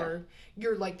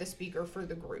 You're like the speaker for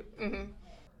the group. Mm-hmm.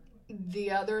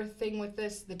 The other thing with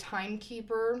this, the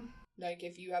timekeeper, like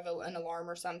if you have an alarm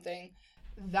or something,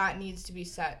 that needs to be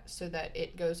set so that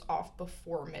it goes off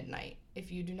before midnight.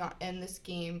 If you do not end this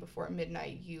game before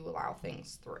midnight, you allow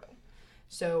things through.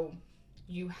 So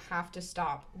you have to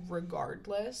stop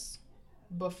regardless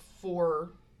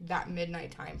before that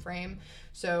midnight time frame.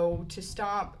 So to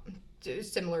stop,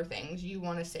 similar things, you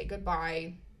want to say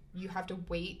goodbye, you have to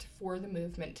wait for the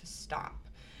movement to stop.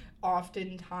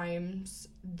 Oftentimes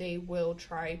they will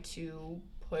try to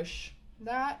push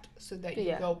that so that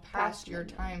you go past your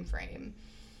time frame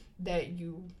that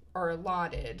you are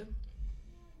allotted.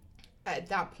 At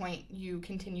that point you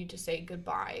continue to say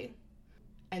goodbye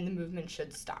and the movement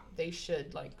should stop. They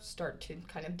should like start to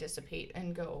kind of dissipate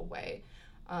and go away.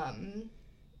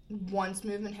 Once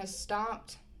movement has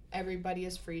stopped, everybody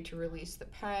is free to release the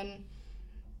pen.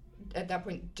 At that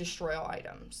point, destroy all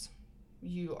items.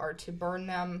 You are to burn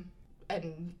them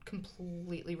and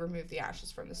completely remove the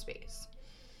ashes from the space.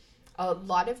 A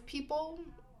lot of people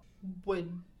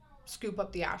would scoop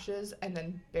up the ashes and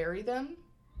then bury them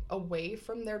away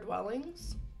from their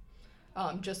dwellings.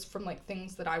 Just from like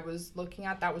things that I was looking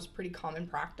at, that was pretty common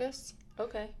practice.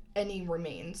 Okay. Any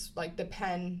remains, like the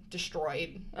pen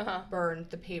destroyed, burned,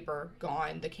 the paper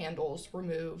gone, the candles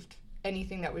removed,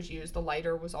 anything that was used, the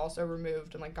lighter was also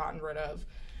removed and like gotten rid of.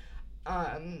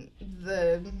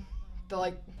 The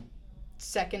like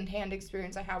secondhand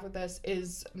experience I have with this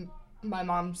is my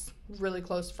mom's really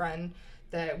close friend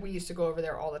that we used to go over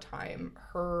there all the time.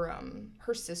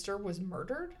 Her sister was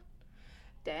murdered.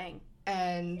 Dang.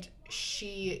 And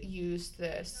she used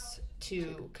this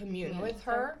to commune with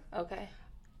her. Okay.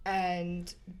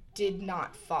 And did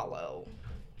not follow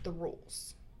the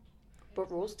rules.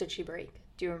 What rules did she break?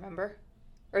 Do you remember?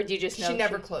 Or do you just know? She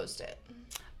never closed it.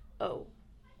 Oh.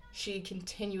 She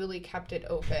continually kept it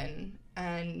open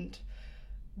and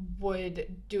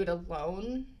would do it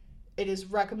alone. It is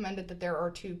recommended that there are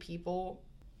 2 people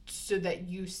so that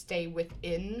you stay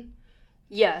within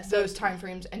those time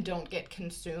frames and don't get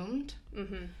consumed.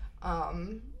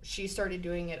 Mm-hmm. She started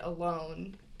doing it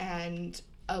alone and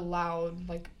allowed,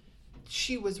 like,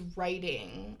 she was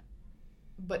writing,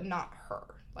 but not her.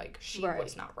 Like, she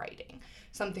was not writing.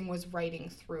 Something was writing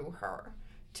through her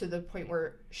to the point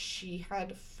where she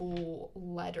had full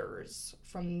letters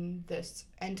from this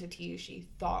entity she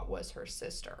thought was her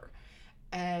sister.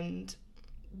 And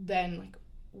then, like,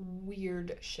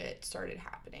 weird shit started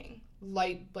happening.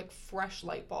 Fresh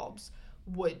light bulbs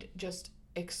would just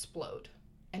explode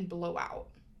and blow out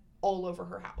all over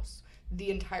her house. The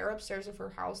entire upstairs of her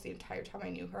house, the entire time I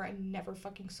knew her, I never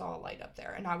fucking saw a light up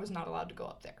there, and I was not allowed to go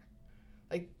up there.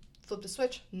 Like, flip the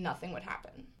switch, nothing would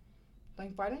happen.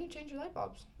 Like, why don't you change your light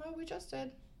bulbs? Oh, we just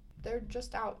did. They're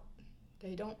just out.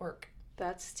 They don't work.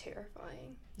 That's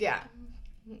terrifying. Yeah.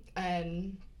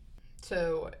 And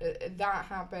so that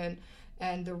happened,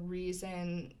 and the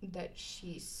reason that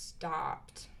she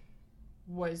stopped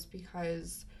was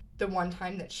because the one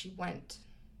time that she went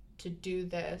to do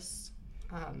this,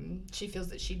 she feels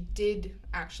that she did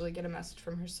actually get a message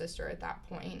from her sister at that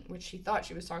point, which she thought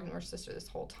she was talking to her sister this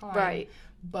whole time. Right.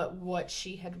 But what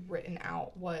she had written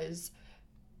out was,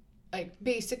 like,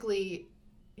 basically,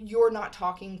 you're not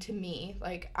talking to me.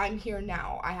 Like, I'm here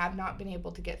now. I have not been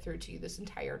able to get through to you this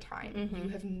entire time. Mm-hmm. You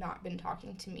have not been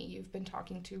talking to me. You've been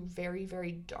talking to very,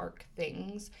 very dark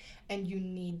things, and you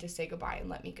need to say goodbye and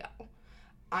let me go.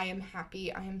 I am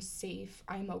happy. I am safe.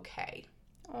 I am okay.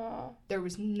 Aw. There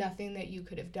was nothing that you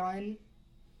could have done,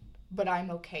 but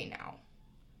I'm okay now.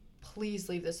 Please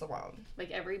leave this alone.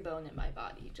 Like, every bone in my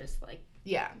body just, like,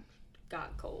 Yeah.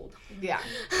 got cold. Yeah.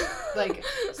 Like,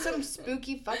 some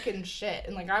spooky fucking shit.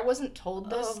 And, like, I wasn't told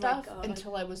this Oh my stuff God.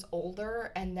 until I was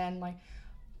older. And then, like,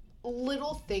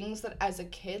 little things that as a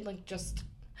kid, like, just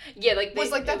Yeah, like,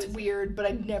 was like, that's weird, but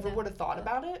I never would have thought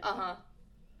about it. Uh-huh.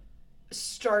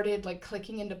 Started, like,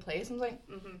 clicking into place. I was like,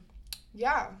 Mm-hmm.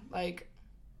 yeah, like,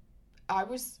 I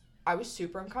was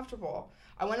super uncomfortable.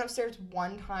 I went upstairs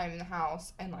one time in the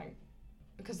house and, like,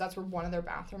 because that's where one of their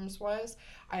bathrooms was,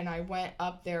 and I went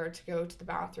up there to go to the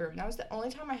bathroom. That was the only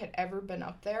time I had ever been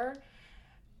up there.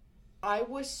 I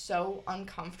was so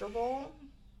uncomfortable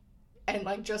and,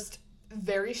 like, just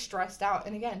very stressed out.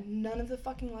 And again, none of the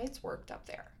fucking lights worked up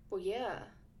there. Well, yeah.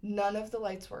 None of the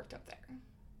lights worked up there.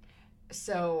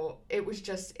 So it was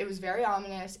very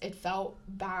ominous. It felt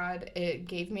bad. It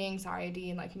gave me anxiety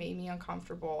and, like, made me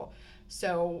uncomfortable.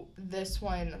 So this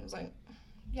one, I was like,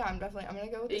 yeah, I'm gonna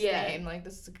go with this game. Like,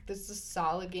 this is a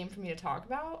solid game for me to talk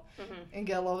about and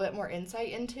get a little bit more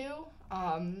insight into.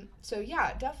 So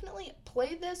yeah, definitely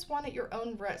play this one at your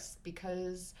own risk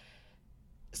because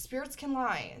spirits can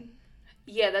lie.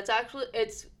 Yeah, that's actually,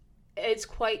 it's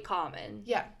quite common.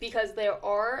 Yeah. Because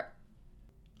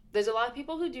there's a lot of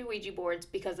people who do Ouija boards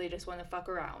because they just want to fuck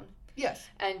around. Yes.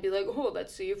 And be like, oh,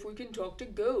 let's see if we can talk to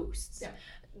ghosts. Yeah.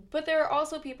 But there are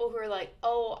also people who are like,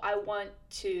 oh, I want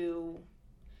to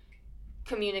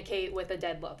communicate with a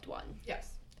dead loved one. Yes.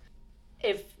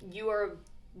 If you are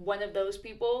one of those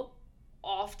people,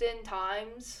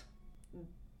 oftentimes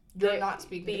You're not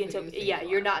speaking to who you think you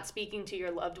you're are. not speaking to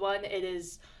your loved one. It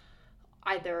is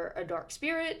either a dark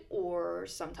spirit or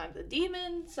sometimes a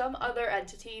demon, some other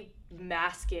entity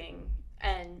masking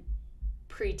and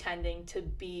pretending to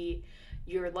be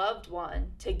your loved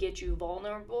one to get you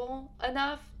vulnerable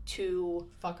enough to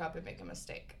fuck up and make a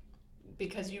mistake.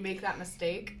 Because you make that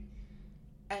mistake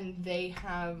and they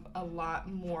have a lot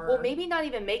more. well, maybe not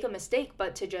even make a mistake,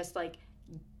 but to just like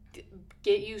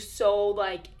get you so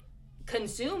like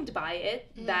consumed by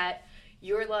it that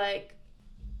you're like,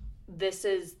 this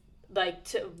is like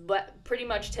pretty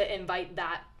much to invite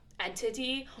that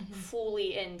entity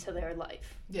fully into their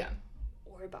life Yeah.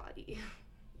 or body.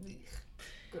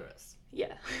 Gross.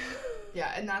 Yeah.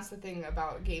 Yeah, and that's the thing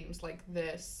about games like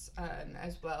this,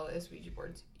 as well as Ouija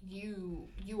boards. You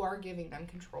are giving them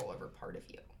control over part of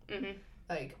you. Mm-hmm.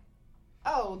 Like,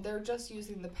 oh, they're just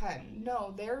using the pen.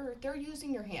 No, they're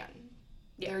using your hand.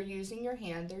 Yeah. They're using your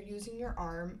hand. They're using your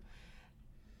arm.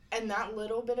 And that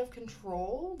little bit of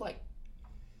control, like,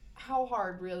 how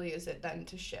hard really is it then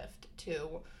to shift to,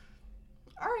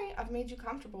 all right, I've made you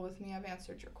comfortable with me. I've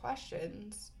answered your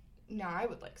questions. Now I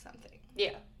would like something.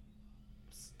 Yeah.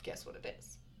 Guess what it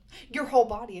is? Your whole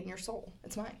body and your soul.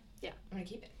 It's mine. Yeah. I'm gonna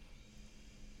keep it.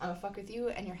 I'm gonna fuck with you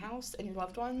and your house and your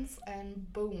loved ones,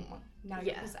 and boom, now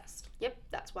you're Yeah. possessed. Yep.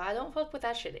 That's why I don't fuck with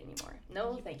that shit anymore.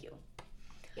 No, thank you.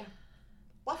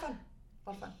 A lot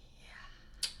of fun.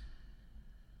 Yeah.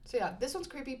 So yeah, this one's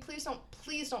creepy. Please don't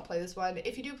play this one.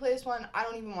 If you do play this one, I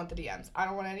don't even want the DMs. I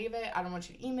don't want any of it. I don't want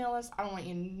you to email us. I don't want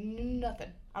you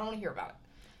nothing. I don't want to hear about it.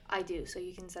 I do, so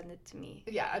you can send it to me.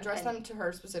 Yeah, address them to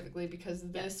her specifically because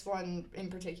this one in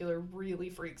particular really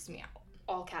freaks me out.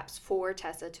 All caps for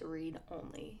Tessa to read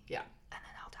only. Yeah. And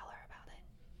then I'll tell her about it.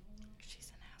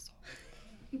 She's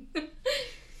an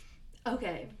asshole.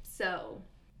 Okay, so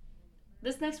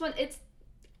this next one,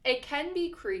 it can be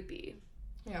creepy.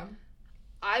 Yeah.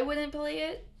 I wouldn't play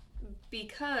it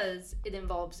because it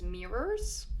involves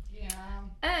mirrors. Yeah.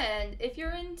 And if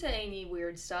you're into any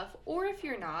weird stuff, or if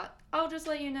you're not, I'll just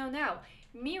let you know now.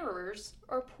 Mirrors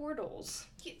are portals.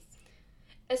 Yes.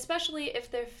 Especially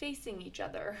if they're facing each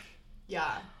other.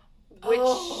 Yeah. Which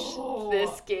Oh.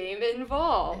 this game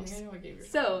involves. I know what game you're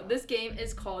So, talking about. this game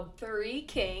is called Three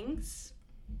Kings.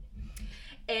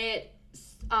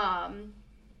 It's,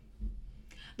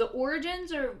 the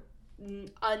origins are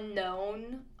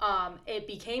unknown. It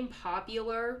became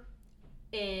popular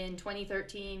in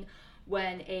 2013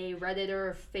 when a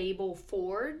Redditor, Fable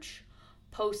Forge,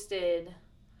 posted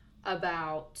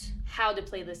about how to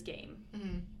play this game.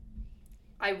 Mm-hmm.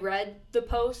 I read the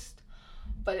post,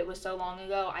 but it was so long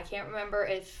ago, I can't remember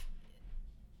if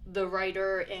the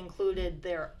writer included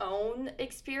their own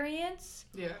experience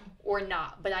Yeah. or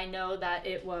not, but I know that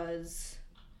it was,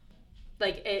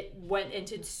 like, it went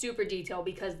into super detail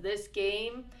because this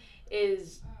game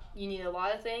is, you need a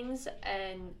lot of things,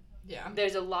 and Yeah.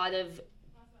 there's a lot of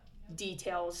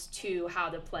details to how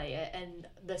to play it and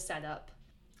the setup.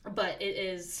 But it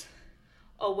is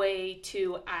a way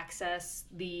to access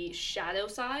the shadow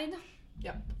side.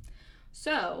 Yep.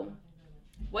 So,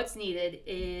 what's needed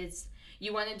is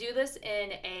you want to do this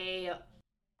in a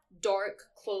dark,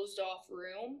 closed-off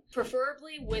room,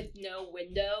 preferably with no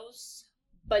windows.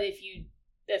 But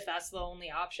if that's the only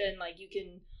option, like you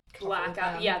can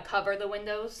cover the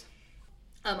windows.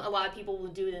 A lot of people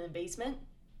will do it in a basement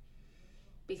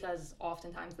because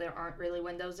oftentimes there aren't really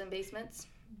windows in basements.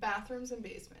 Bathrooms and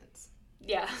basements.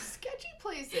 Yeah. Sketchy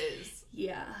places.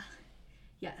 Yeah.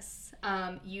 Yes.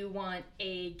 You want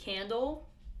a candle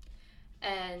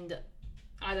and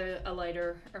either a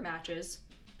lighter or matches,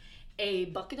 a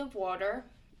bucket of water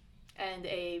and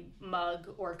a mug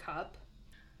or cup,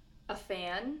 a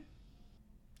fan,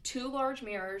 2 large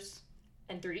mirrors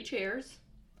and 3 chairs,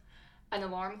 an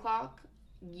alarm clock,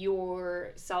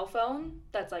 your cell phone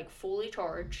that's like fully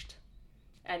charged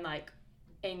and like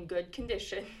in good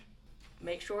condition.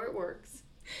 Make sure it works.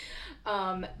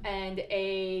 And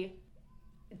a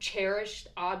cherished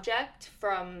object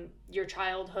from your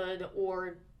childhood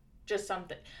or just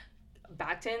something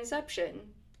back to Inception.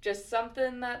 Just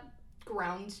something that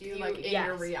grounds you like in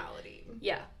your reality.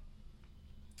 Yeah.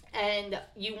 And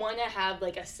you want to have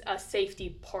like a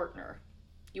safety partner.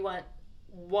 You want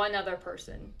one other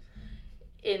person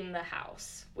in the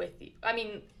house with you. I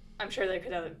mean, I'm sure there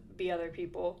could be other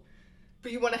people.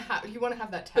 But you want to have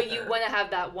that tether. But you want to have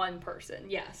that one person,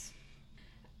 yes.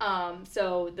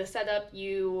 So the setup,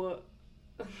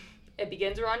 it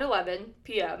begins around 11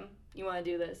 p.m. You want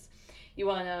to do this. You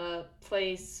want to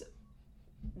place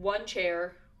 1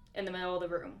 chair in the middle of the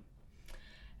room.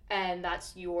 And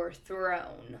that's your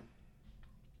throne.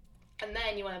 And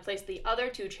then you want to place the other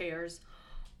 2 chairs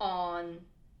on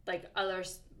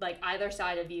either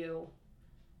side of you,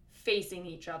 facing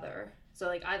each other. So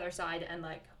like either side and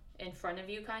like in front of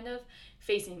you, kind of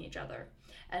facing each other.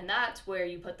 And that's where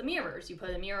you put the mirrors. You put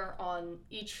a mirror on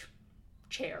each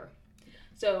chair.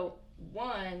 So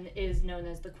one is known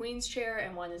as the Queen's chair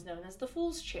and one is known as the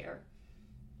Fool's chair.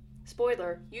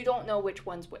 Spoiler, you don't know which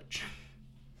one's which.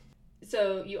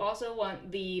 So you also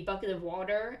want the bucket of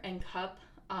water and cup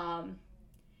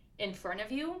in front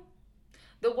of you.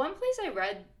 The one place I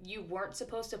read, you weren't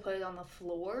supposed to put it on the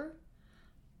floor.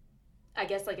 I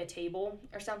guess like a table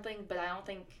or something, but I don't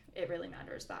think it really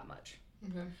matters that much.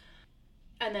 Okay.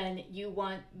 And then you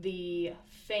want the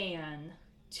fan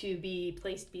to be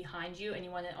placed behind you, and you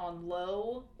want it on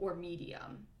low or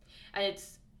medium. And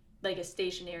it's like a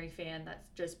stationary fan that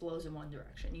just blows in one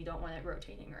direction. You don't want it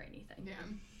rotating or anything. Yeah.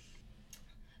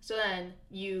 So then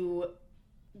you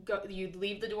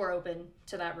leave the door open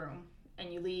to that room,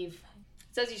 and you leave.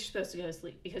 It says you're supposed to go to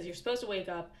sleep because you're supposed to wake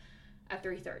up at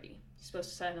 3:30. You're supposed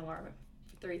to set an alarm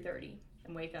for 3:30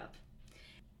 and wake up.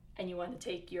 And you want to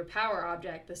take your power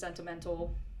object, the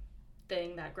sentimental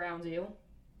thing that grounds you.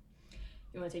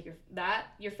 You want to take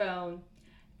your phone,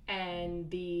 and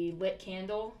the lit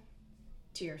candle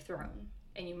to your throne.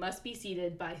 And you must be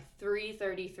seated by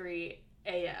 3:33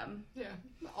 a.m. Yeah,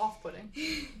 off-putting.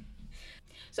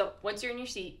 So once you're in your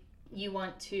seat, you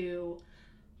want to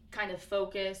kind of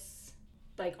focus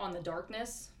like on the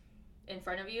darkness in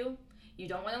front of you. You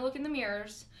don't want to look in the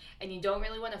mirrors, and you don't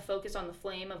really want to focus on the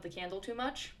flame of the candle too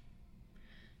much.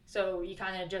 So you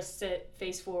kind of just sit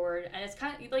face forward, and it's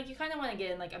kind of like you kind of want to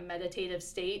get in like a meditative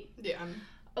state. Yeah.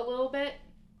 A little bit.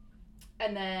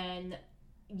 And then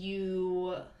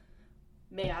you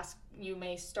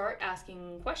may start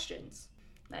asking questions,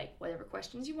 like whatever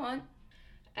questions you want,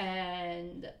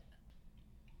 and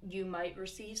you might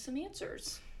receive some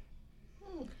answers.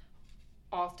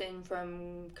 Often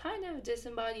from kind of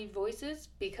disembodied voices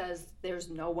because there's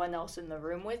no one else in the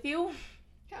room with you.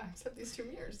 Yeah, except these 2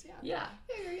 mirrors. Yeah.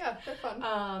 Yeah, they're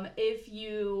fun. If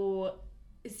you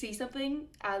see something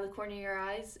out of the corner of your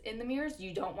eyes in the mirrors,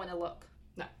 you don't want to look.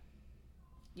 No.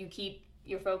 You keep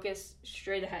your focus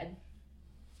straight ahead.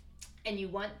 And you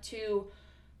want to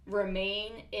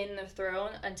remain in the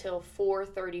throne until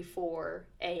 4:34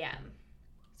 a.m.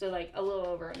 So like a little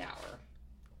over an hour.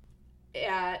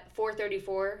 At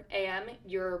 4:34 a.m.,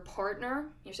 your partner,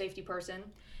 your safety person,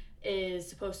 is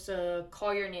supposed to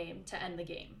call your name to end the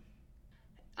game.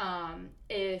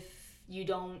 If you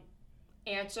don't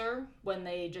answer when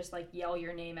they just like yell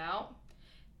your name out,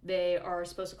 they are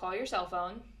supposed to call your cell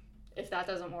phone. If that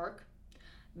doesn't work,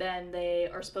 then they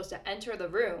are supposed to enter the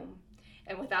room,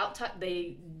 and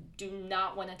they do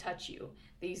not want to touch you.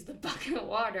 They use the bucket of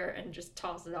water and just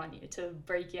toss it on you to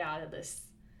break you out of this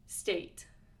state.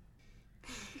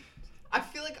 I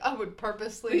feel like I would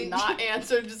purposely not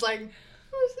answer, just like,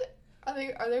 who is it?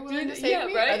 Are they willing to save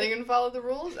me? Right? Are they going to follow the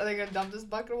rules? Are they going to dump this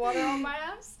bucket of water on my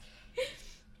ass?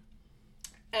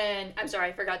 And I'm sorry,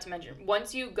 I forgot to mention,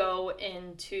 once you go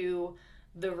into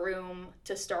the room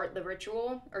to start the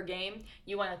ritual or game,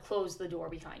 you want to close the door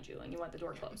behind you, and you want the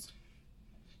door closed.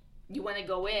 You want to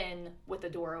go in with the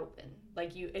door open.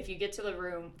 Like, if you get to the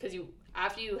room, because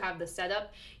after you have the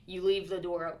setup, you leave the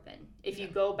door open. If you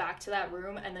go back to that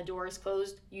room and the door is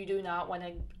closed, you do not want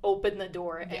to open the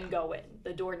door and go in.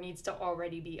 The door needs to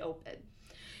already be open.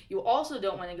 You also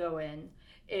don't want to go in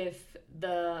if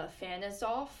the fan is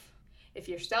off, if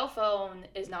your cell phone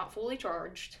is not fully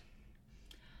charged,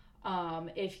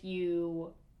 if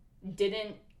your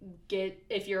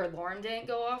alarm didn't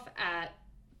go off at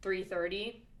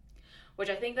 3:30, which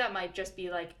I think that might just be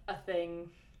like a thing,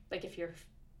 like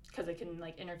because it can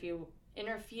like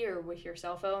interfere with your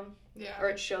cell phone, or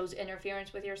it shows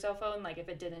interference with your cell phone, like if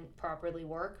it didn't properly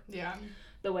work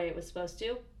the way it was supposed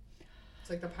to. It's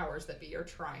like the powers that be are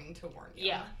trying to warn you.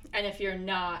 Yeah, and if you're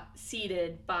not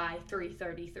seated by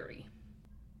 3:33,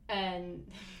 and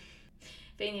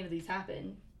if any of these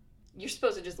happen, you're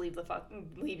supposed to just leave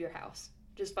your house.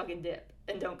 Just fucking dip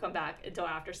and don't come back until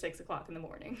after 6 o'clock in the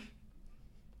morning.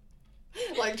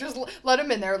 Like, just let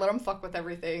him in there. Let him fuck with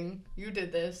everything. You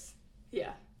did this.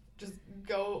 Yeah. Just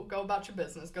go about your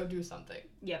business. Go do something.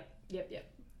 Yep.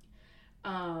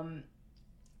 And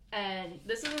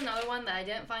this is another one that I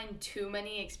didn't find too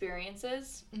many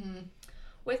experiences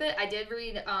with it. I did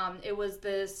read, it was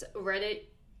this Reddit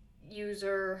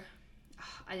user,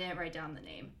 I didn't write down the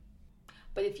name,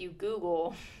 but if you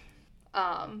Google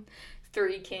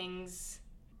Three Kings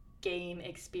game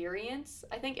experience,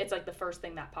 I think it's like the first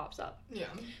thing that pops up. Yeah.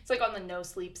 It's like on the No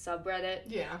Sleep subreddit.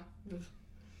 Yeah.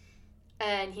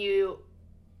 And he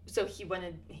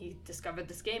discovered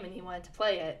this game and he wanted to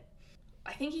play it.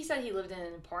 I think he said he lived in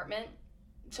an apartment,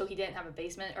 so he didn't have a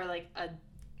basement or like a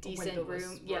decent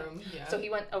room. Yeah. So he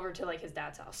went over to like his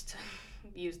dad's house to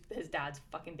use his dad's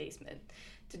fucking basement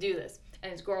to do this.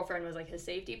 And his girlfriend was like his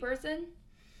safety person.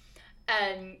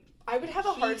 And I would have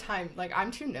a hard time. Like,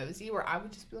 I'm too nosy where I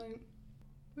would just be like,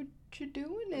 what you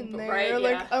doing in there? Right,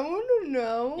 like, I want to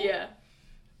know. Yeah.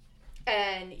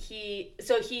 And he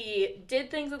did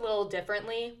things a little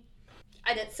differently.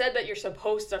 And it said that you're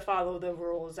supposed to follow the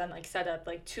rules and, like, set up,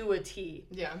 like, to a T.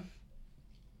 Yeah.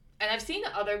 And I've seen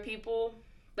other people,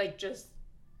 like, just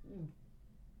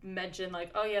mention, like,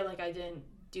 oh, yeah, like, I didn't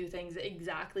do things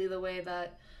exactly the way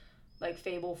that, like,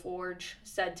 Fable Forge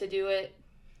said to do it.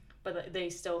 But they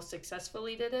still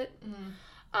successfully did it.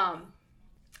 Mm-hmm.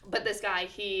 But this guy,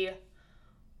 he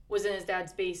was in his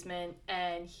dad's basement,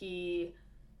 and he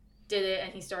did it,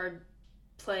 and he started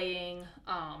playing.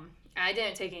 I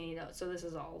didn't take any notes, so this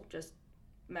is all just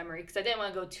memory, because I didn't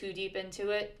want to go too deep into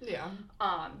it. Yeah.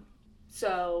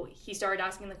 So he started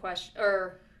asking the question,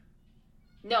 or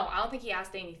no, I don't think he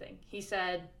asked anything. He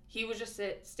said he was just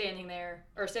sitting there,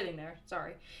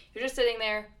 sorry. He was just sitting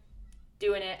there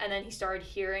doing it, and then he started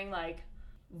hearing, like,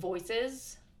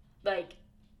 voices, like,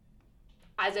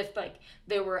 as if, like,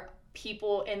 there were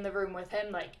people in the room with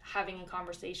him, like, having a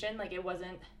conversation. Like, it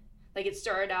wasn't, like, it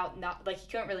started out not, like, he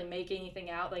couldn't really make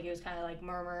anything out. Like, it was kind of, like,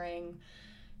 murmuring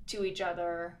to each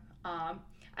other, and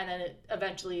then it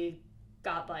eventually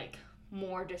got, like,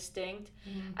 more distinct,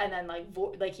 and then,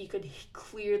 like, he could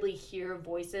clearly hear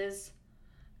voices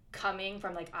coming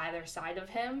from, like, either side of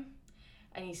him,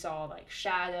 and he saw, like,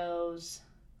 shadows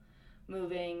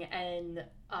moving, and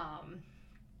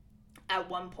at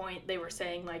one point they were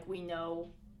saying, like, we know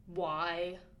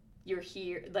why you're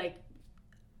here. Like,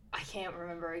 I can't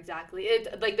remember exactly.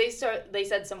 Like, they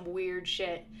said some weird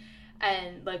shit,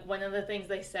 and, like, one of the things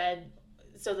they said,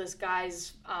 so this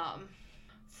guy's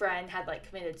friend had, like,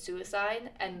 committed suicide,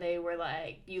 and they were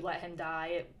like, you let him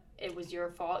die, it was your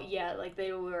fault. Yeah, like,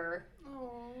 they were.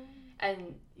 Aww.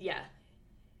 And yeah,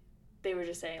 they were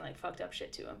just saying, like, fucked up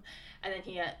shit to him. And then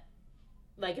he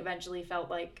like, eventually felt,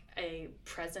 like, a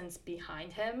presence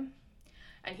behind him,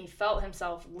 and he felt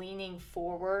himself leaning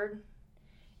forward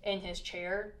in his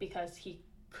chair because he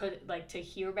could, like, to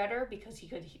hear better, because he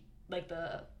could, like,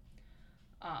 the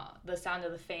sound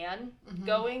of the fan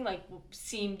going, like,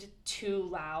 seemed too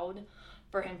loud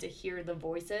for him to hear the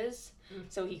voices.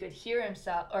 So he could hear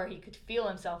himself, or he could feel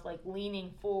himself, like,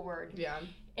 leaning forward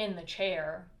in the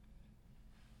chair.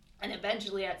 And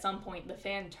eventually, at some point, the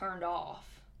fan turned off.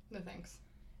 No thanks.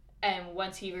 And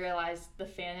once he realized the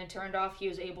fan had turned off, he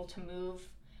was able to move,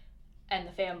 and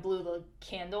the fan blew the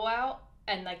candle out.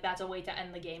 And, like, that's a way to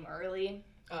end the game early.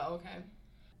 Oh, okay.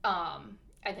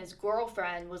 And his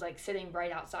girlfriend was, like, sitting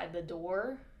right outside the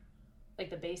door, like,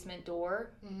 the basement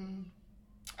door. Mm-hmm.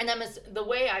 And then the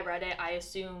way I read it, I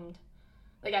assumed,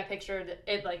 like, I pictured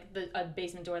it, like, a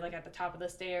basement door, like, at the top of the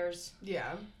stairs.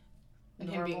 Yeah. And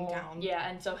normal. Him being down. Yeah,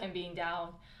 and so him being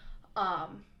down.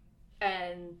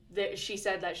 And she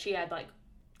said that she had, like,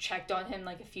 checked on him,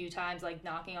 like, a few times, like,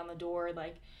 knocking on the door,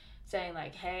 like, saying,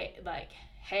 like,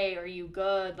 hey, are you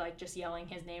good? Like, just yelling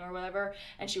his name or whatever.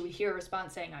 And she would hear a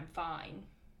response saying, I'm fine.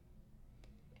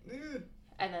 Ugh.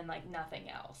 And then, like, nothing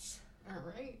else. All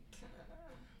right.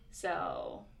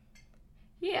 So,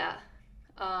 yeah.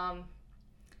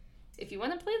 If you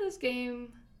want to play this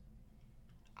game,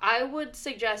 I would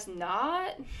suggest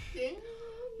not. Yeah,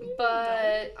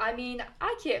 But, I mean,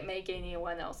 I can't make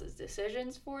anyone else's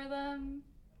decisions for them.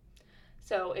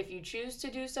 So, if you choose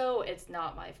to do so, it's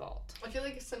not my fault. I feel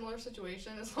like a similar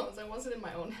situation. As long as I wasn't in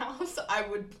my own house, I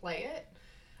would play it.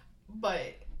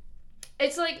 But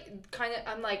It's like, kind of,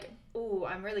 I'm like, ooh,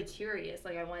 I'm really curious.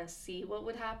 Like, I want to see what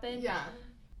would happen. yeah.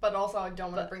 But also, I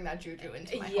don't want to bring that juju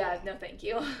into my Yeah, home. no, thank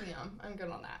you. Yeah, I'm good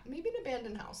on that. Maybe an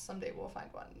abandoned house. Someday we'll find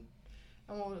one.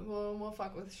 And we'll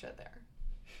fuck with shit there.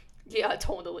 Yeah,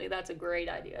 totally. That's a great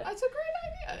idea. That's a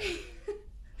great idea.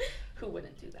 Who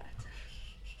wouldn't do that?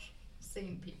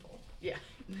 Sane people. Yeah.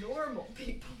 Normal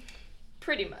people.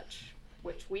 Pretty much.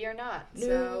 Which we are not. No,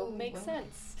 So, makes well.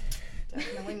 sense.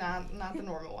 Definitely not the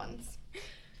normal ones.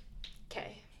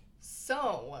 Okay.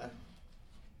 So,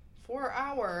 for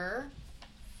our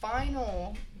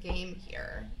final game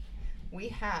here, we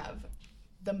have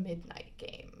the Midnight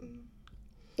Game.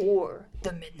 Or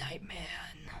the Midnight Man.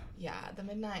 Yeah, the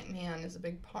Midnight Man is a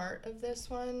big part of this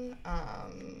one.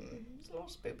 It's a little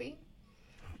spoopy.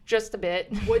 Just a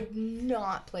bit. Would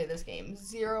not play this game.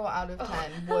 0 out of 10.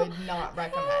 Would not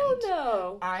recommend. Hell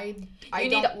no. I You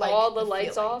don't need like all the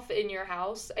lights feeling. off in your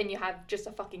house and you have just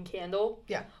a fucking candle.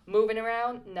 Yeah. Moving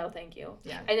around? No, thank you.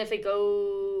 Yeah. And if it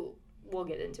go... We'll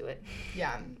get into it.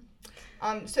 Yeah.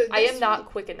 So I this am not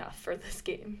quick enough for this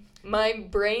game. My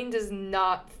brain does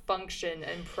not function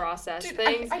and process Dude,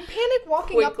 things. I panic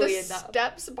walking up the quickly enough.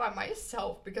 steps by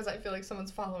myself because I feel like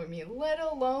someone's following me, let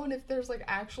alone if there's like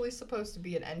actually supposed to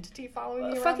be an entity following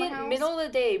me around Fucking the house. middle of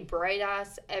the day, bright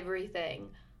ass everything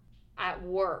at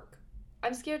work.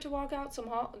 I'm scared to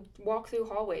walk through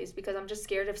hallways because I'm just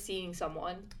scared of seeing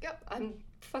someone. Yep. I'm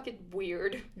fucking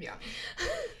weird. Yeah.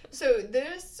 So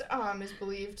this is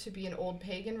believed to be an old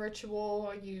pagan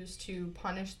ritual used to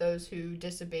punish those who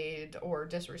disobeyed or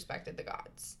disrespected the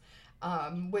gods.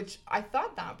 Which I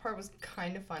thought that part was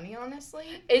kind of funny, honestly.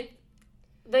 It,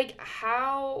 like,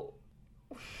 how...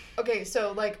 Okay,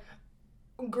 so like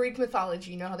Greek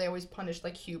mythology, you know how they always punish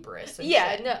like hubris and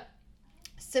Yeah, shit? no.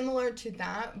 Similar to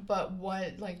that, but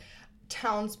what like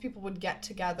townspeople would get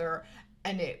together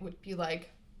and it would be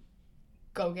like,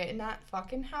 go get in that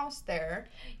fucking house there.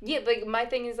 Yeah, like, my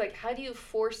thing is, like, how do you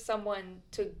force someone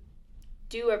to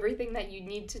do everything that you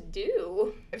need to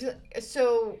do?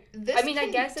 So this I mean, I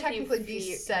can guess if you technically be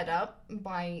fear- set up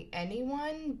by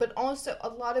anyone, but also a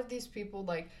lot of these people,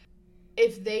 like,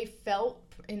 if they felt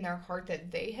in their heart that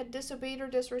they had disobeyed or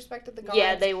disrespected the gods,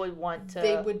 Yeah, they would want to...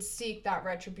 they would seek that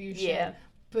retribution. Yeah.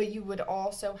 But you would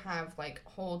also have like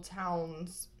whole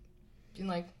towns being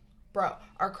like, bro,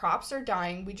 our crops are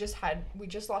dying. We just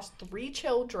lost 3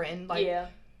 children. Like, yeah.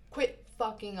 quit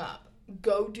fucking up.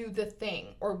 Go do the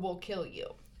thing, or we'll kill you.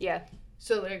 Yeah.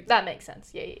 So like That makes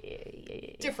sense. Yeah.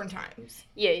 different times.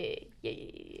 Yeah.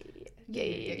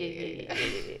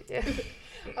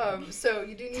 So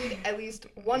you do need at least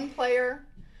 1 player,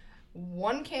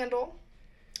 1 candle,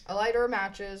 a lighter or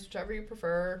matches, whichever you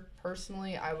prefer.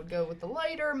 Personally, I would go with the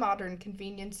lighter. Modern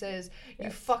conveniences. You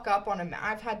fuck up on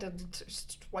I've had to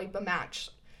swipe a match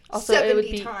Also, 70 it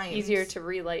would be times. easier to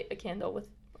relight a candle with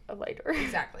a lighter.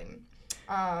 Exactly.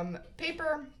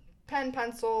 Paper, pen,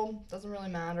 pencil, doesn't really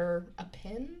matter. A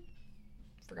pin?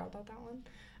 Forgot about that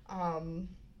one.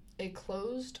 A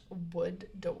closed wood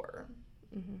door.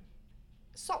 Mm-hmm.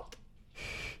 Salt.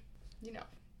 You know,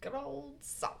 good old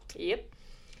salt. Yep.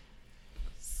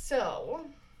 So,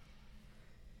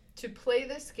 to play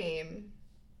this game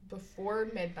before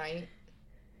midnight,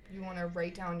 you want to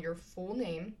write down your full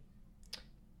name,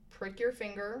 prick your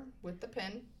finger with the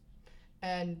pen,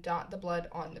 and dot the blood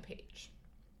on the page.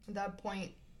 At that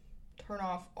point, turn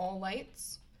off all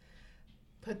lights,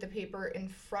 put the paper in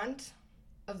front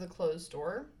of the closed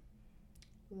door,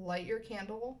 light your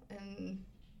candle and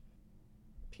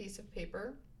piece of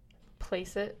paper,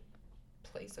 Place it.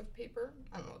 place of paper.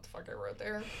 I don't know what the fuck I wrote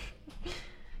there.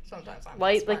 Sometimes I'm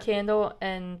Light the smart. candle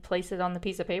and place it on the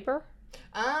piece of paper.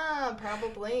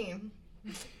 Probably.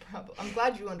 I'm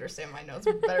glad you understand my notes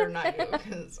better than I do,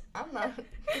 because I'm not the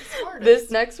smartest.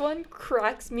 This next one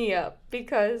cracks me up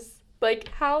because, like,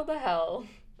 how the hell?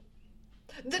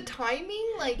 The timing,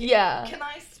 like, Yeah. can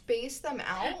I space them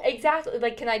out? Exactly.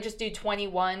 Like, can I just do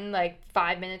 21, like,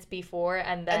 5 minutes before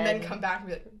and then... And then come back and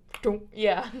be like,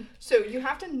 Yeah. So you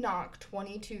have to knock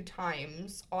 22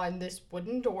 times on this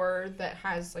wooden door that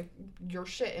has like your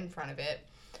shit in front of it,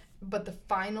 but the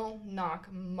final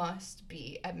knock must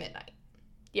be at midnight.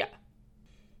 Yeah.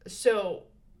 So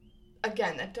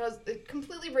again, it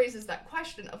completely raises that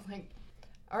question of like,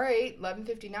 all right,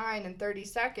 11:59 and 30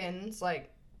 seconds,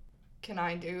 like,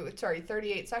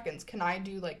 38 seconds. Can I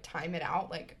do like time it out,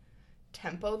 like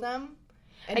tempo them?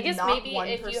 And I guess knock maybe one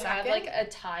if per you have second? like a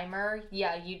timer,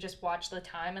 you just watch the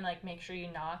time and like make sure you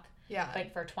knock Yeah.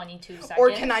 like for 22 seconds. Or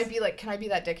can I be that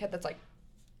dickhead that's like,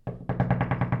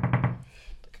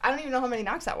 I don't even know how many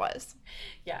knocks that was.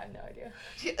 Yeah, I have no idea.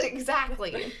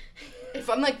 Exactly. If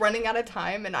I'm like running out of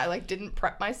time and I like didn't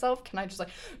prep myself, can I just like,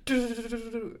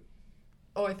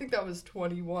 oh, I think that was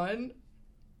 21.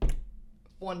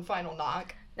 One final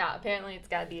knock. Nah, apparently it's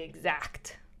gotta be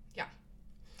exact.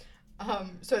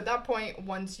 So at that point,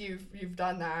 once you've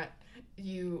done that,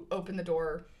 you open the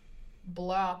door,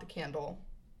 blow out the candle,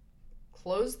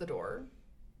 close the door,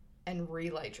 and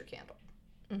relight your candle.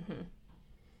 Mm-hmm.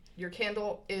 Your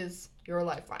candle is your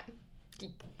lifeline.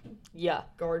 Yeah.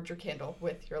 Guard your candle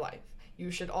with your life. You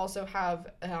should also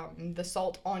have the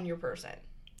salt on your person.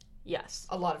 Yes.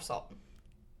 A lot of salt.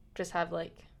 Just have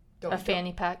like Don't- a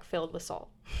fanny pack filled with salt.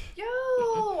 Yo,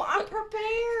 I'm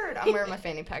prepared. I'm wearing my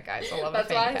fanny pack, guys. I love That's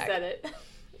a fanny why pack. I said it.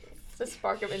 It's a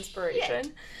spark of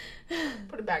inspiration.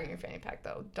 Put a bag in your fanny pack,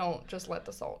 though. Don't just let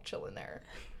the salt chill in there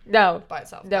No. by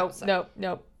itself.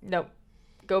 Nope.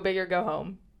 Go big or go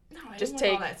home. No, I Just just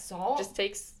take all take- that salt. Just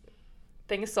take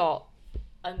thing of salt,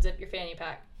 unzip your fanny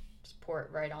pack, just pour it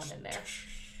right on in there.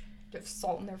 You have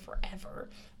salt in there forever.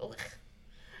 Ugh.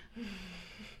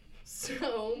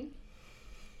 So,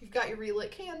 you've got your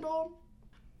relit candle.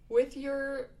 With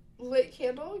your lit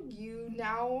candle, you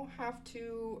now have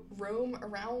to roam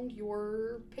around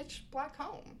your pitch black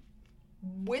home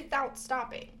without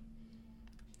stopping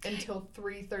until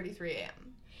 3:33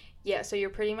 a.m. Yeah, so you're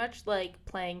pretty much like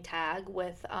playing tag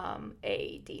with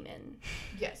a demon.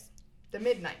 Yes, the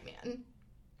Midnight Man.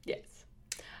 Yes.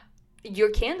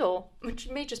 Your candle, which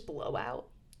may just blow out.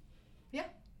 Yeah.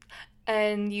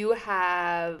 And you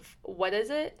have, what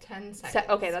is it? 10 seconds.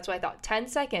 Okay, that's what I thought. 10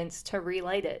 seconds to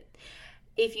relight it.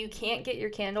 If you can't get your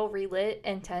candle relit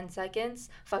in 10 seconds,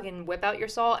 fucking whip out your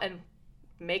salt and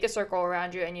make a circle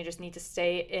around you, and you just need to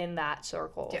stay in that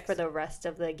circle Yes. for the rest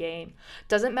of the game.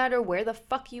 Doesn't matter where the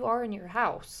fuck you are in your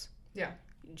house. Yeah.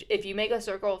 If you make a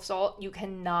circle of salt, you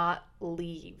cannot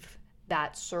leave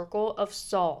that circle of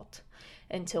salt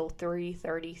until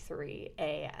 3:33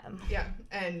 a.m. Yeah,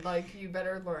 and like you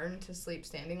better learn to sleep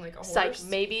standing like a horse. It's like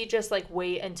maybe just like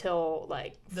wait until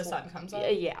like the sun comes up.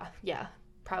 Yeah,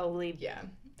 probably. Yeah.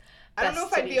 I don't know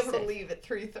if Best to I'd be be able to safe. leave at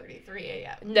 3:33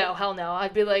 a.m. No, hell no.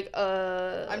 I'd be like,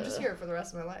 I'm just here for the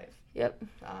rest of my life. Yep.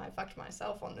 I fucked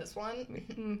myself on this one.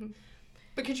 Mhm.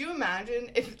 But could you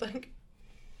imagine if like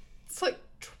it's like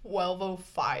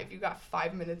 12:05, you got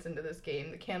 5 minutes into this game,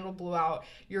 the candle blew out,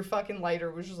 your fucking lighter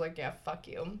was just like, yeah, fuck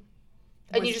you.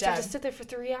 And Was you just have to dead. sit there for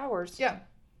 3 hours. Yeah.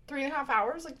 3.5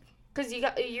 hours? Like, Because you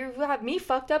have me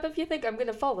fucked up if you think I'm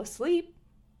gonna fall asleep.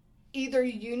 either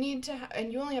you need to,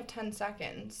 and you only have 10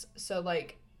 seconds, so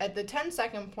like at the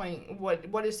 10-second point,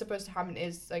 what is supposed to happen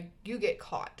is like you get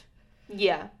caught.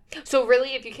 Yeah. So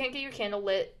really, if you can't get your candle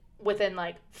lit within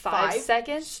like 5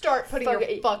 seconds, Start putting your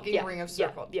fucking yeah, ring of yeah,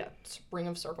 circle. Yeah. Ring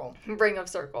of circle. Ring of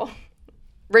circle.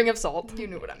 Ring of salt. You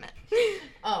knew what I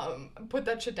meant. Put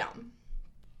that shit down.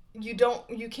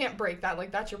 You can't break that.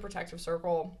 Like, that's your protective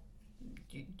circle.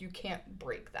 You can't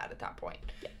break that at that point.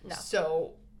 Yeah, no.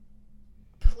 So,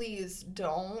 please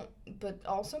don't, but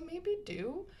also maybe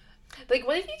do. Like,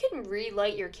 what if you can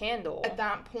relight your candle? At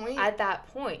that point, At that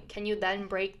point, can you then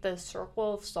break the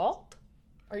circle of salt?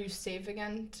 are you safe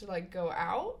again to, like, go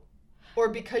out? Or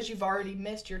because you've already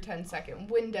missed your 10-second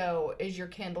window, is your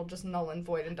candle just null and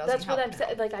void and doesn't That's what help I'm now?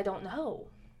 saying. Like, I don't know.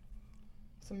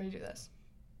 Somebody do this.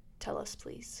 Tell us,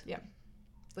 please. Yeah.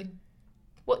 Like,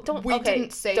 Well, don't. we okay,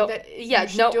 didn't say don't- that Yeah, you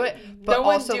should no, do it, but no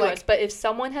one also, do like, us. But if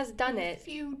someone has done it if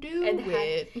you do and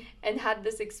it... and had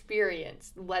this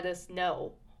experience, let us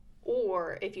know.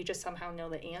 Or if you just somehow know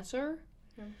the answer,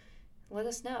 let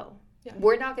us know. Yeah.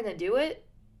 We're not gonna do it.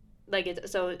 Like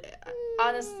it's so.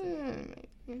 Honestly,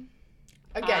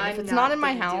 Again, if it's not in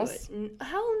my house,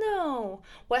 hell no.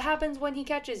 What happens when he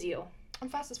catches you? I'm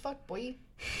fast as fuck, boy.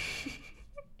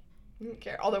 I don't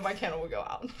care. Although my candle would go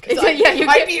out. You might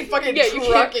can't- be fucking you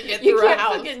trucking can't- it you through a can't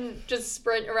house. fucking just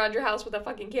sprint around your house with a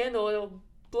fucking candle. It'll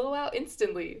blow out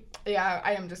instantly. Yeah,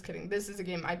 I am just kidding. This is a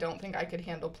game I don't think I could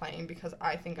handle playing because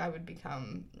I think I would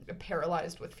become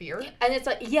paralyzed with fear. And it's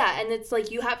like, yeah, and it's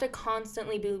like you have to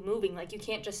constantly be moving. Like, you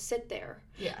can't just sit there.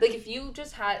 Yeah. Like, if you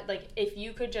just had, like, if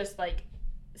you could just, like,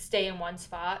 stay in one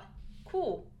spot,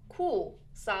 cool,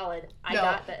 solid, I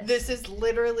got this. This is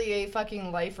literally a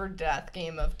fucking life or death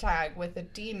game of tag with a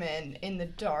demon in the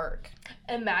dark.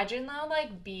 Imagine, though, like,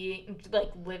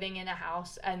 living in a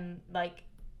house and, like,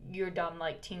 your dumb,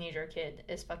 like, teenager kid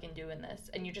is fucking doing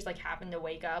this, and you just, like, happen to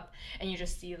wake up, and you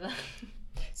just see them.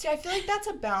 See, I feel like that's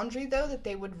a boundary, though, that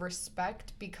they would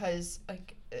respect because,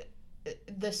 like,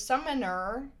 the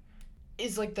summoner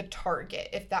is, like, the target,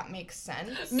 if that makes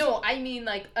sense. No, I mean,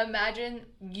 like, imagine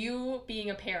you being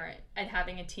a parent and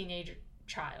having a teenage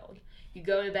child. You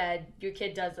go to bed, your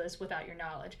kid does this without your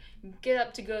knowledge. You get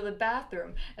up to go to the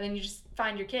bathroom, and then you just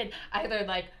find your kid either,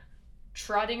 like,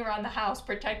 trotting around the house,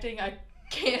 protecting a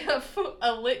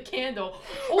lit candle,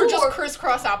 or just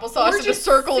crisscross applesauce in a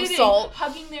circle of salt,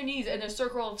 hugging their knees in a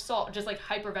circle of salt, just like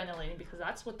hyperventilating, because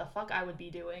that's what the fuck I would be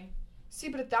doing. See,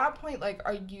 but at that point, like,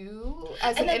 are you,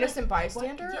 as an innocent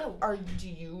bystander, are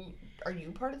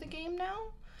you part of the game now?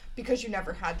 Because you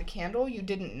never had the candle, you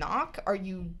didn't knock, are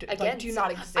you, like, do you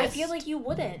not exist? I feel like you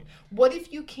wouldn't. What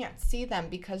if you can't see them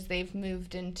because they've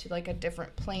moved into, like, a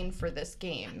different plane for this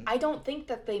game? I don't think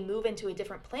that they move into a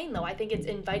different plane, though. I think it's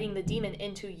inviting the demon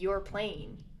into your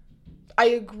plane. I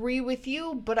agree with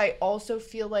you, but I also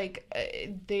feel like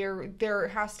there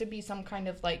has to be some kind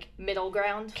of, like, middle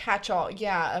ground catch-all,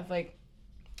 of, like,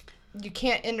 you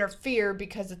can't interfere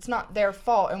because it's not their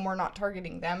fault and we're not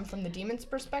targeting them from the demon's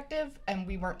perspective and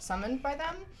we weren't summoned by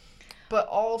them. But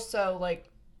also, like,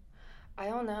 I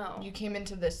don't know. You came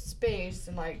into this space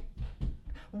and, like,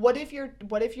 what if your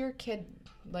kid,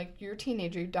 like, you're a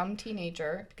teenager, you dumb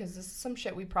teenager, because this is some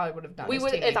shit we probably would have done. We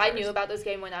would, if I knew about this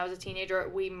game when I was a teenager,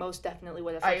 we most definitely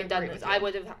would have fucking done this. I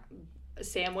would have.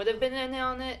 Sam would have been in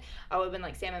on it. I would have been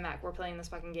like, Sam and Mac, we're playing this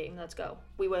fucking game. Let's go.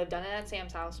 We would have done it at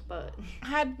Sam's house, but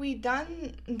had we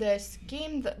done this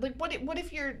game, like, what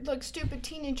if your, like, stupid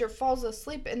teenager falls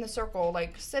asleep in the circle,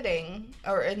 like, sitting,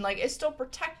 and, like, is still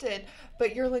protected,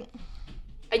 but you're like,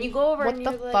 and you go over what and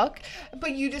the you're fuck? Like,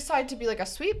 but you decide to be, like, a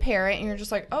sweet parent, and you're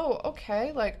just like, oh,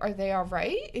 okay, like, are they all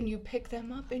right? And you pick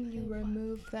them up and you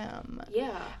remove them.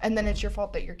 Yeah. And then it's your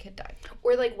fault that your kid died.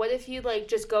 Or, like, what if you, like,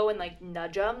 just go and, like,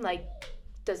 nudge them? Like,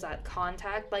 does that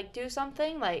contact, like, do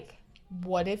something? Like,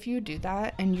 what if you do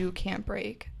that and you can't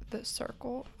break the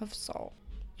circle of salt?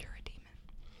 You're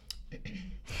a demon.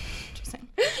 Just saying.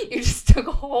 You just took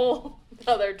a whole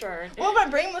other turn. Well, my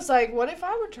brain was like, what if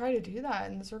I would try to do that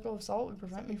and the circle of salt would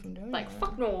prevent me from doing it? Like,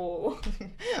 fuck no.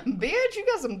 Bitch, you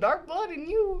got some dark blood in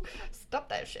you. Stop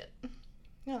that shit.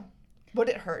 Yeah. Would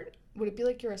it hurt? Would it be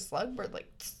like you're a slug where,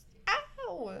 like,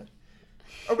 ow?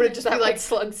 Or would it just be like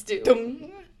slugs do?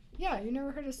 Dung? Yeah, you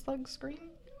never heard a slug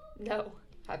scream? No,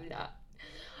 I've not.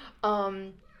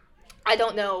 I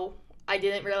don't know. I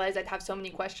didn't realize I'd have so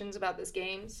many questions about this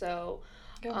game, so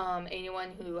anyone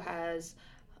who has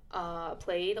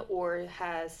played or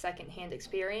has secondhand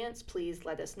experience, please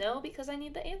let us know, because I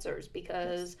need the answers,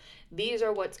 because these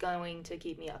are what's going to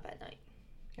keep me up at night.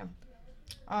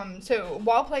 Yeah. So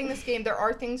while playing this game, there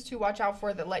are things to watch out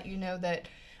for that let you know that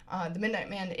the Midnight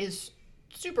Man is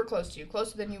super close to you,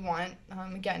 closer than you want.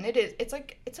 Again, it's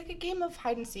like a game of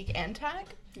hide and seek and tag.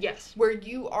 Yes. Where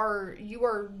you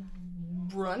are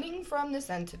running from this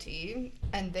entity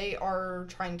and they are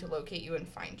trying to locate you and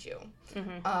find you.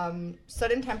 Mm-hmm.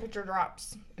 Sudden temperature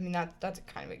drops. I mean, that's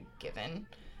kind of a given.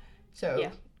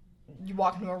 So you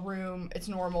walk into a room, it's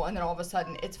normal, and then all of a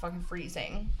sudden it's fucking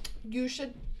freezing. You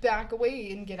should back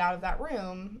away and get out of that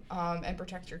room and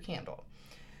protect your candle.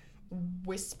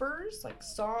 Whispers, like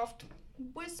soft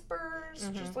whispers,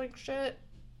 just like shit,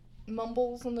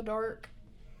 mumbles in the dark,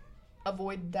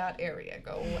 avoid that area,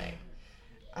 go away.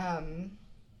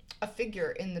 A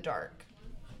figure in the dark.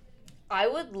 I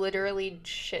would literally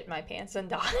shit my pants and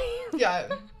die. Yeah.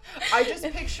 I just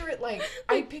picture it like,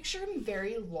 I picture him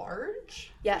very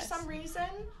large for some reason,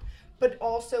 but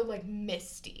also like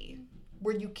misty,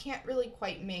 where you can't really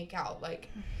quite make out, like,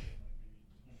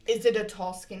 is it a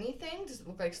tall, skinny thing? Does it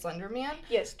look like Slender Man?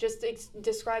 Yes, just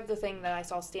describe the thing that I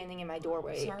saw standing in my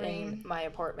doorway in my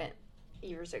apartment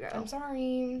years ago. I'm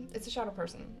sorry. It's a shadow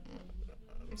person.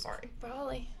 I'm sorry.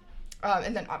 Probably.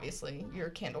 And then obviously your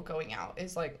candle going out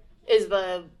is like... Is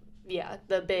the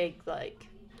big, like,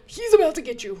 he's about to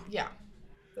get you. Yeah.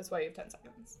 That's why you have 10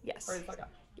 seconds. Yes. Hurry the fuck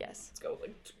up. Yes. Let's go,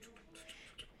 like...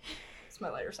 It's my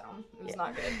lighter sound. It was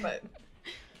not good, but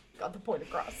got the point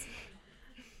across.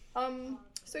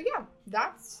 So yeah,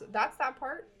 that's that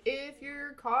part. If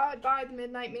you're caught by the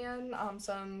Midnight Man,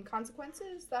 some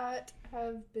consequences that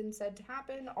have been said to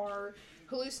happen are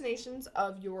hallucinations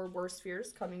of your worst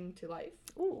fears coming to life.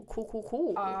 Ooh,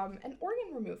 cool. And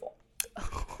organ removal.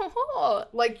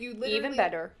 Like you literally Even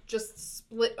better. just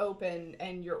split open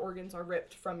and your organs are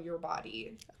ripped from your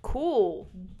body. Cool.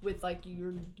 With like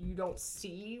you don't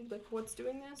see like what's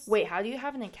doing this. Wait, how do you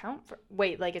have an account for?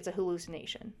 Wait, like it's a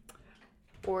hallucination,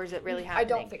 or is it really happening? I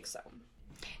don't think so.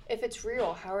 If it's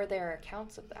real, how are there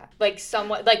accounts of that? Like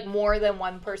someone, like more than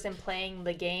one person playing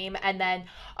the game, and then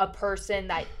a person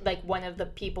that, like one of the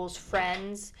people's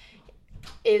friends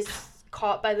is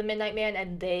caught by the Midnight Man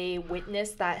and they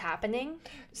witness that happening?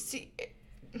 See,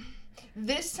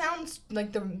 this sounds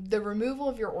like the removal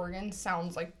of your organs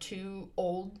sounds like too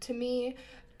old to me,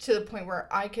 to the point where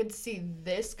I could see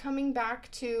this coming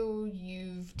back to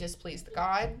you've displeased the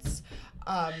gods.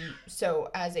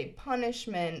 So as a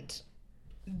punishment,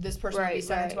 this person would be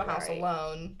sent into a house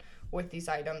alone with these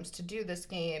items to do this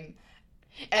game.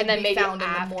 And then maybe found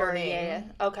after, in the morning. yeah.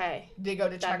 Okay. They go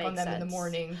to check on them makes in the sense.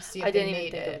 morning, see if I they didn't made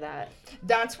even think it. of that.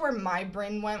 That's where my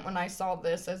brain went when I saw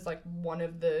this as like one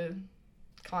of the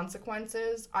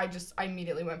consequences. I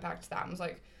immediately went back to that and was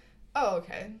like, oh,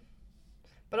 okay.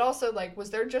 But also, like, was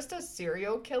there just a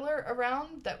serial killer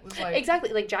around that was like...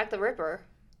 Exactly, like Jack the Ripper.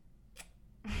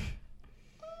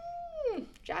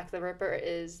 Jack the Ripper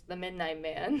is the Midnight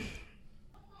Man.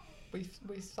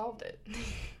 We solved it.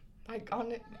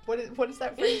 Daggone it. What is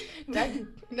that phrase?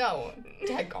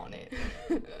 Daggone it.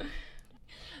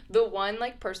 The one,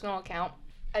 like, personal account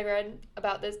I read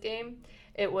about this game,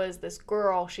 it was this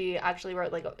girl, she actually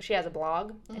wrote, like, she has a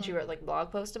blog, and she wrote, like, a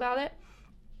blog post about it,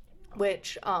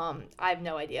 which, I have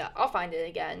no idea. I'll find it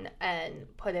again and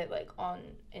put it, like, on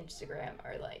Instagram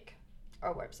or, like,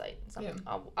 our website. Something.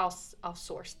 Yeah. I'll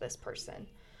source this person.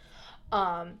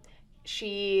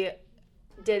 She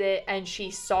did it, and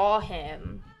she saw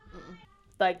him.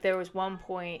 Like, there was one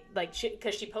point, like,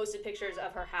 because she posted pictures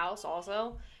of her house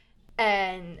also,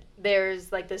 and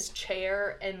there's, like, this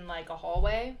chair in, like, a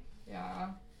hallway,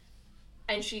 Yeah.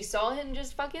 and she saw him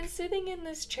just fucking sitting in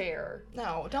this chair.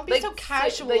 No, don't be Like, so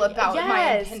casual like, about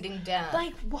my yes. impending death.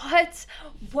 Like, what?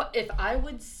 What if I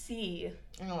would see...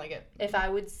 I don't like it. If I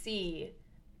would see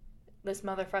this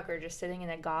motherfucker just sitting in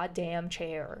a goddamn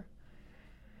chair,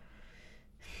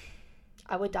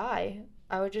 I would die.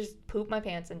 I would just poop my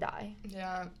pants and die.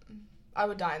 Yeah. I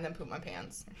would die and then poop my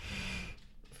pants.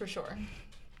 For sure.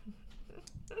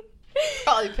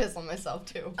 Probably piss on myself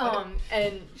too. But...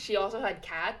 And she also had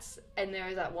cats, and there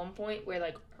was at one point where,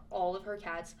 like, all of her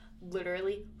cats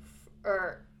literally,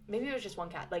 or maybe it was just one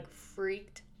cat, like,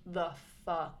 freaked the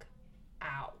fuck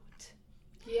out.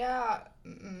 Yeah.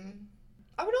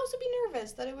 I would also be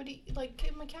nervous that it would eat, like,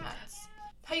 kill my cats.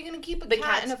 How you gonna keep a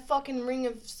cat in a fucking ring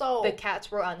of soap? The cats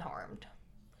were unharmed,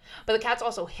 but the cats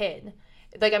also hid.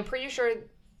 Like, I'm pretty sure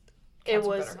it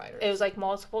was like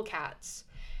multiple cats,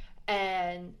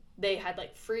 and they had,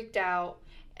 like, freaked out,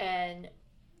 and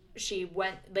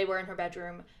they were in her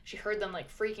bedroom. She heard them,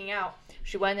 like, freaking out.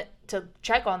 She went to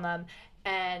check on them,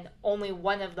 and only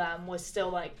one of them was still,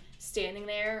 like, standing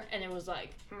there, and it was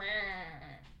like,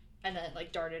 and then it,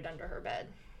 like, darted under her bed.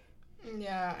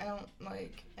 Yeah, I don't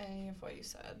like any of what you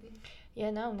said. Yeah,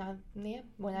 no, not, yeah.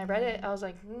 When I read it, I was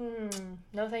like,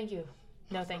 no thank you.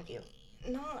 No thank you.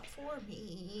 Not for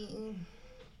me.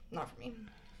 Not for me.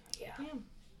 Yeah.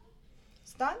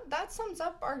 So that sums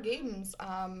up our games.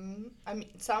 I mean,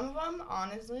 some of them,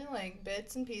 honestly, like,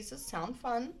 bits and pieces sound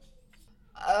fun.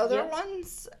 Other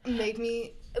ones make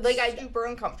me, like, super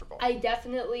uncomfortable.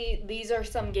 These are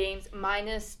some games,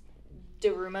 minus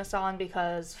Daruma-san,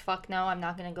 because fuck no, I'm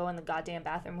not gonna go in the goddamn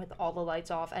bathroom with all the lights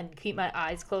off and keep my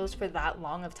eyes closed for that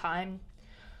long of time.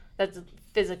 That's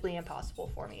physically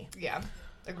impossible for me. Yeah,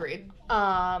 agreed.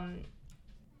 And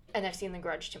I've seen The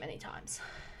Grudge too many times.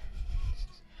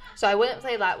 So I wouldn't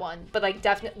play that one, but, like,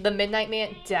 the Midnight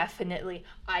Man,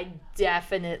 I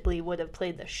definitely would have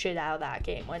played the shit out of that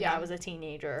game when I was a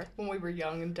teenager. When we were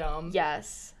young and dumb.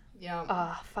 Yes.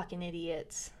 Yeah. Fucking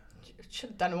idiots.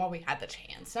 Should have done it while we had the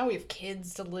chance. Now we have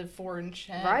kids to live for and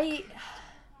shit. Right?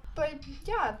 But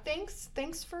yeah,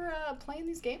 thanks for playing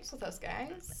these games with us,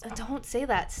 guys. Don't say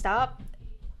that. Stop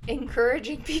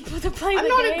encouraging people to play the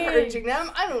game. I'm not encouraging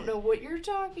them. I don't know what you're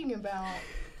talking about.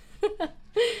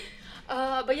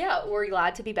 But yeah, we're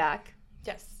glad to be back.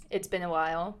 Yes. It's been a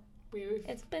while.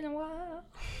 It's been a while.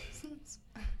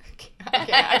 I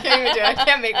can't even do it. I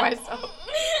can't make myself.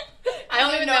 I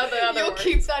don't even know the other You'll words.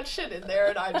 keep that shit in there,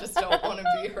 and I just don't want to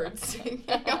be heard singing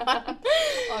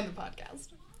on the podcast.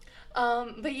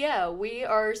 But yeah, we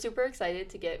are super excited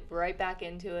to get right back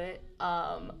into it.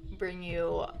 Bring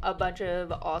you a bunch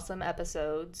of awesome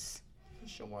episodes.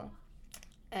 Sure.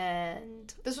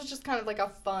 And This was just kind of like a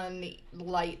fun,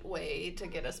 light way to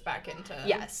get us back into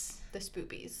yes, the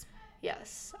spoopies.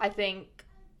 yes. I think,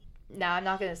 now I'm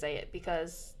not going to say it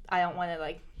because I don't want to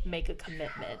like make a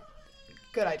commitment.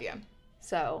 Good idea.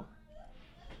 So,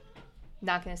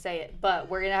 not going to say it, but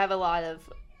we're going to have a lot of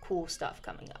cool stuff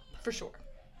coming up. For sure.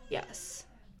 Yes.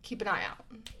 Keep an eye out.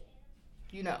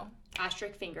 You know.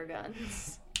 Asterisk finger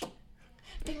guns.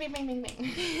 Bing, bing, bing, bing,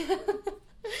 bing.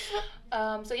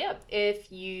 So yeah,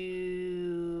 if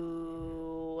you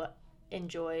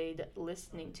enjoyed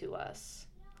listening to us,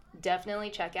 definitely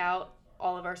check out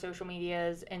all of our social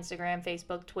medias, Instagram,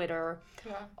 Facebook, Twitter,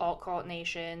 Yeah. Alt Cult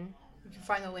Nation. You can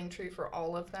find the link tree for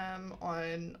all of them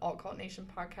on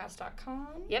altcultnationpodcast.com.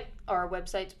 Yep, our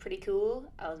website's pretty cool.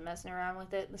 I was messing around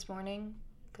with it this morning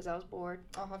because I was bored.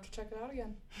 I'll have to check it out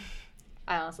again.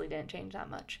 I honestly didn't change that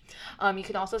much. You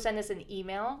can also send us an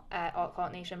email at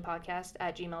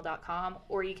altcultnationpodcast@gmail.com,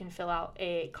 or you can fill out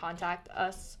a contact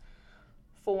us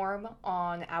form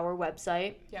on our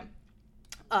website. Yeah.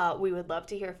 We would love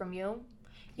to hear from you.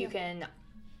 You Yeah. can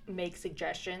make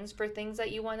suggestions for things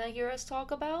that you want to hear us talk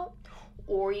about,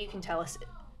 or you can tell us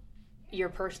your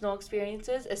personal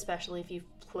experiences, especially if you've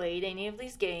played any of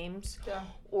these games, Yeah.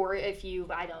 or if you've,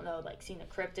 I don't know, like seen a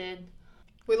cryptid.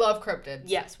 We love cryptids.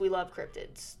 Yes, we love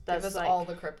cryptids. Give That's us like all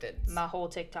the cryptids. my whole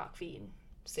TikTok feed.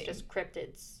 Same. Just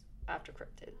cryptids after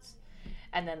cryptids.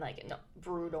 And then like no,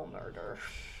 brutal murder.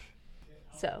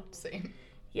 So, Same.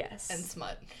 yes. And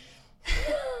smut.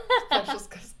 That's just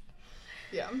because.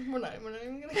 Yeah, we're not even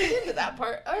gonna get into that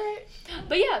part. All right.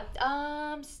 But yeah,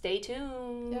 stay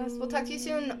tuned. Yes, we'll talk to you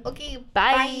soon. Okay.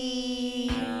 Bye.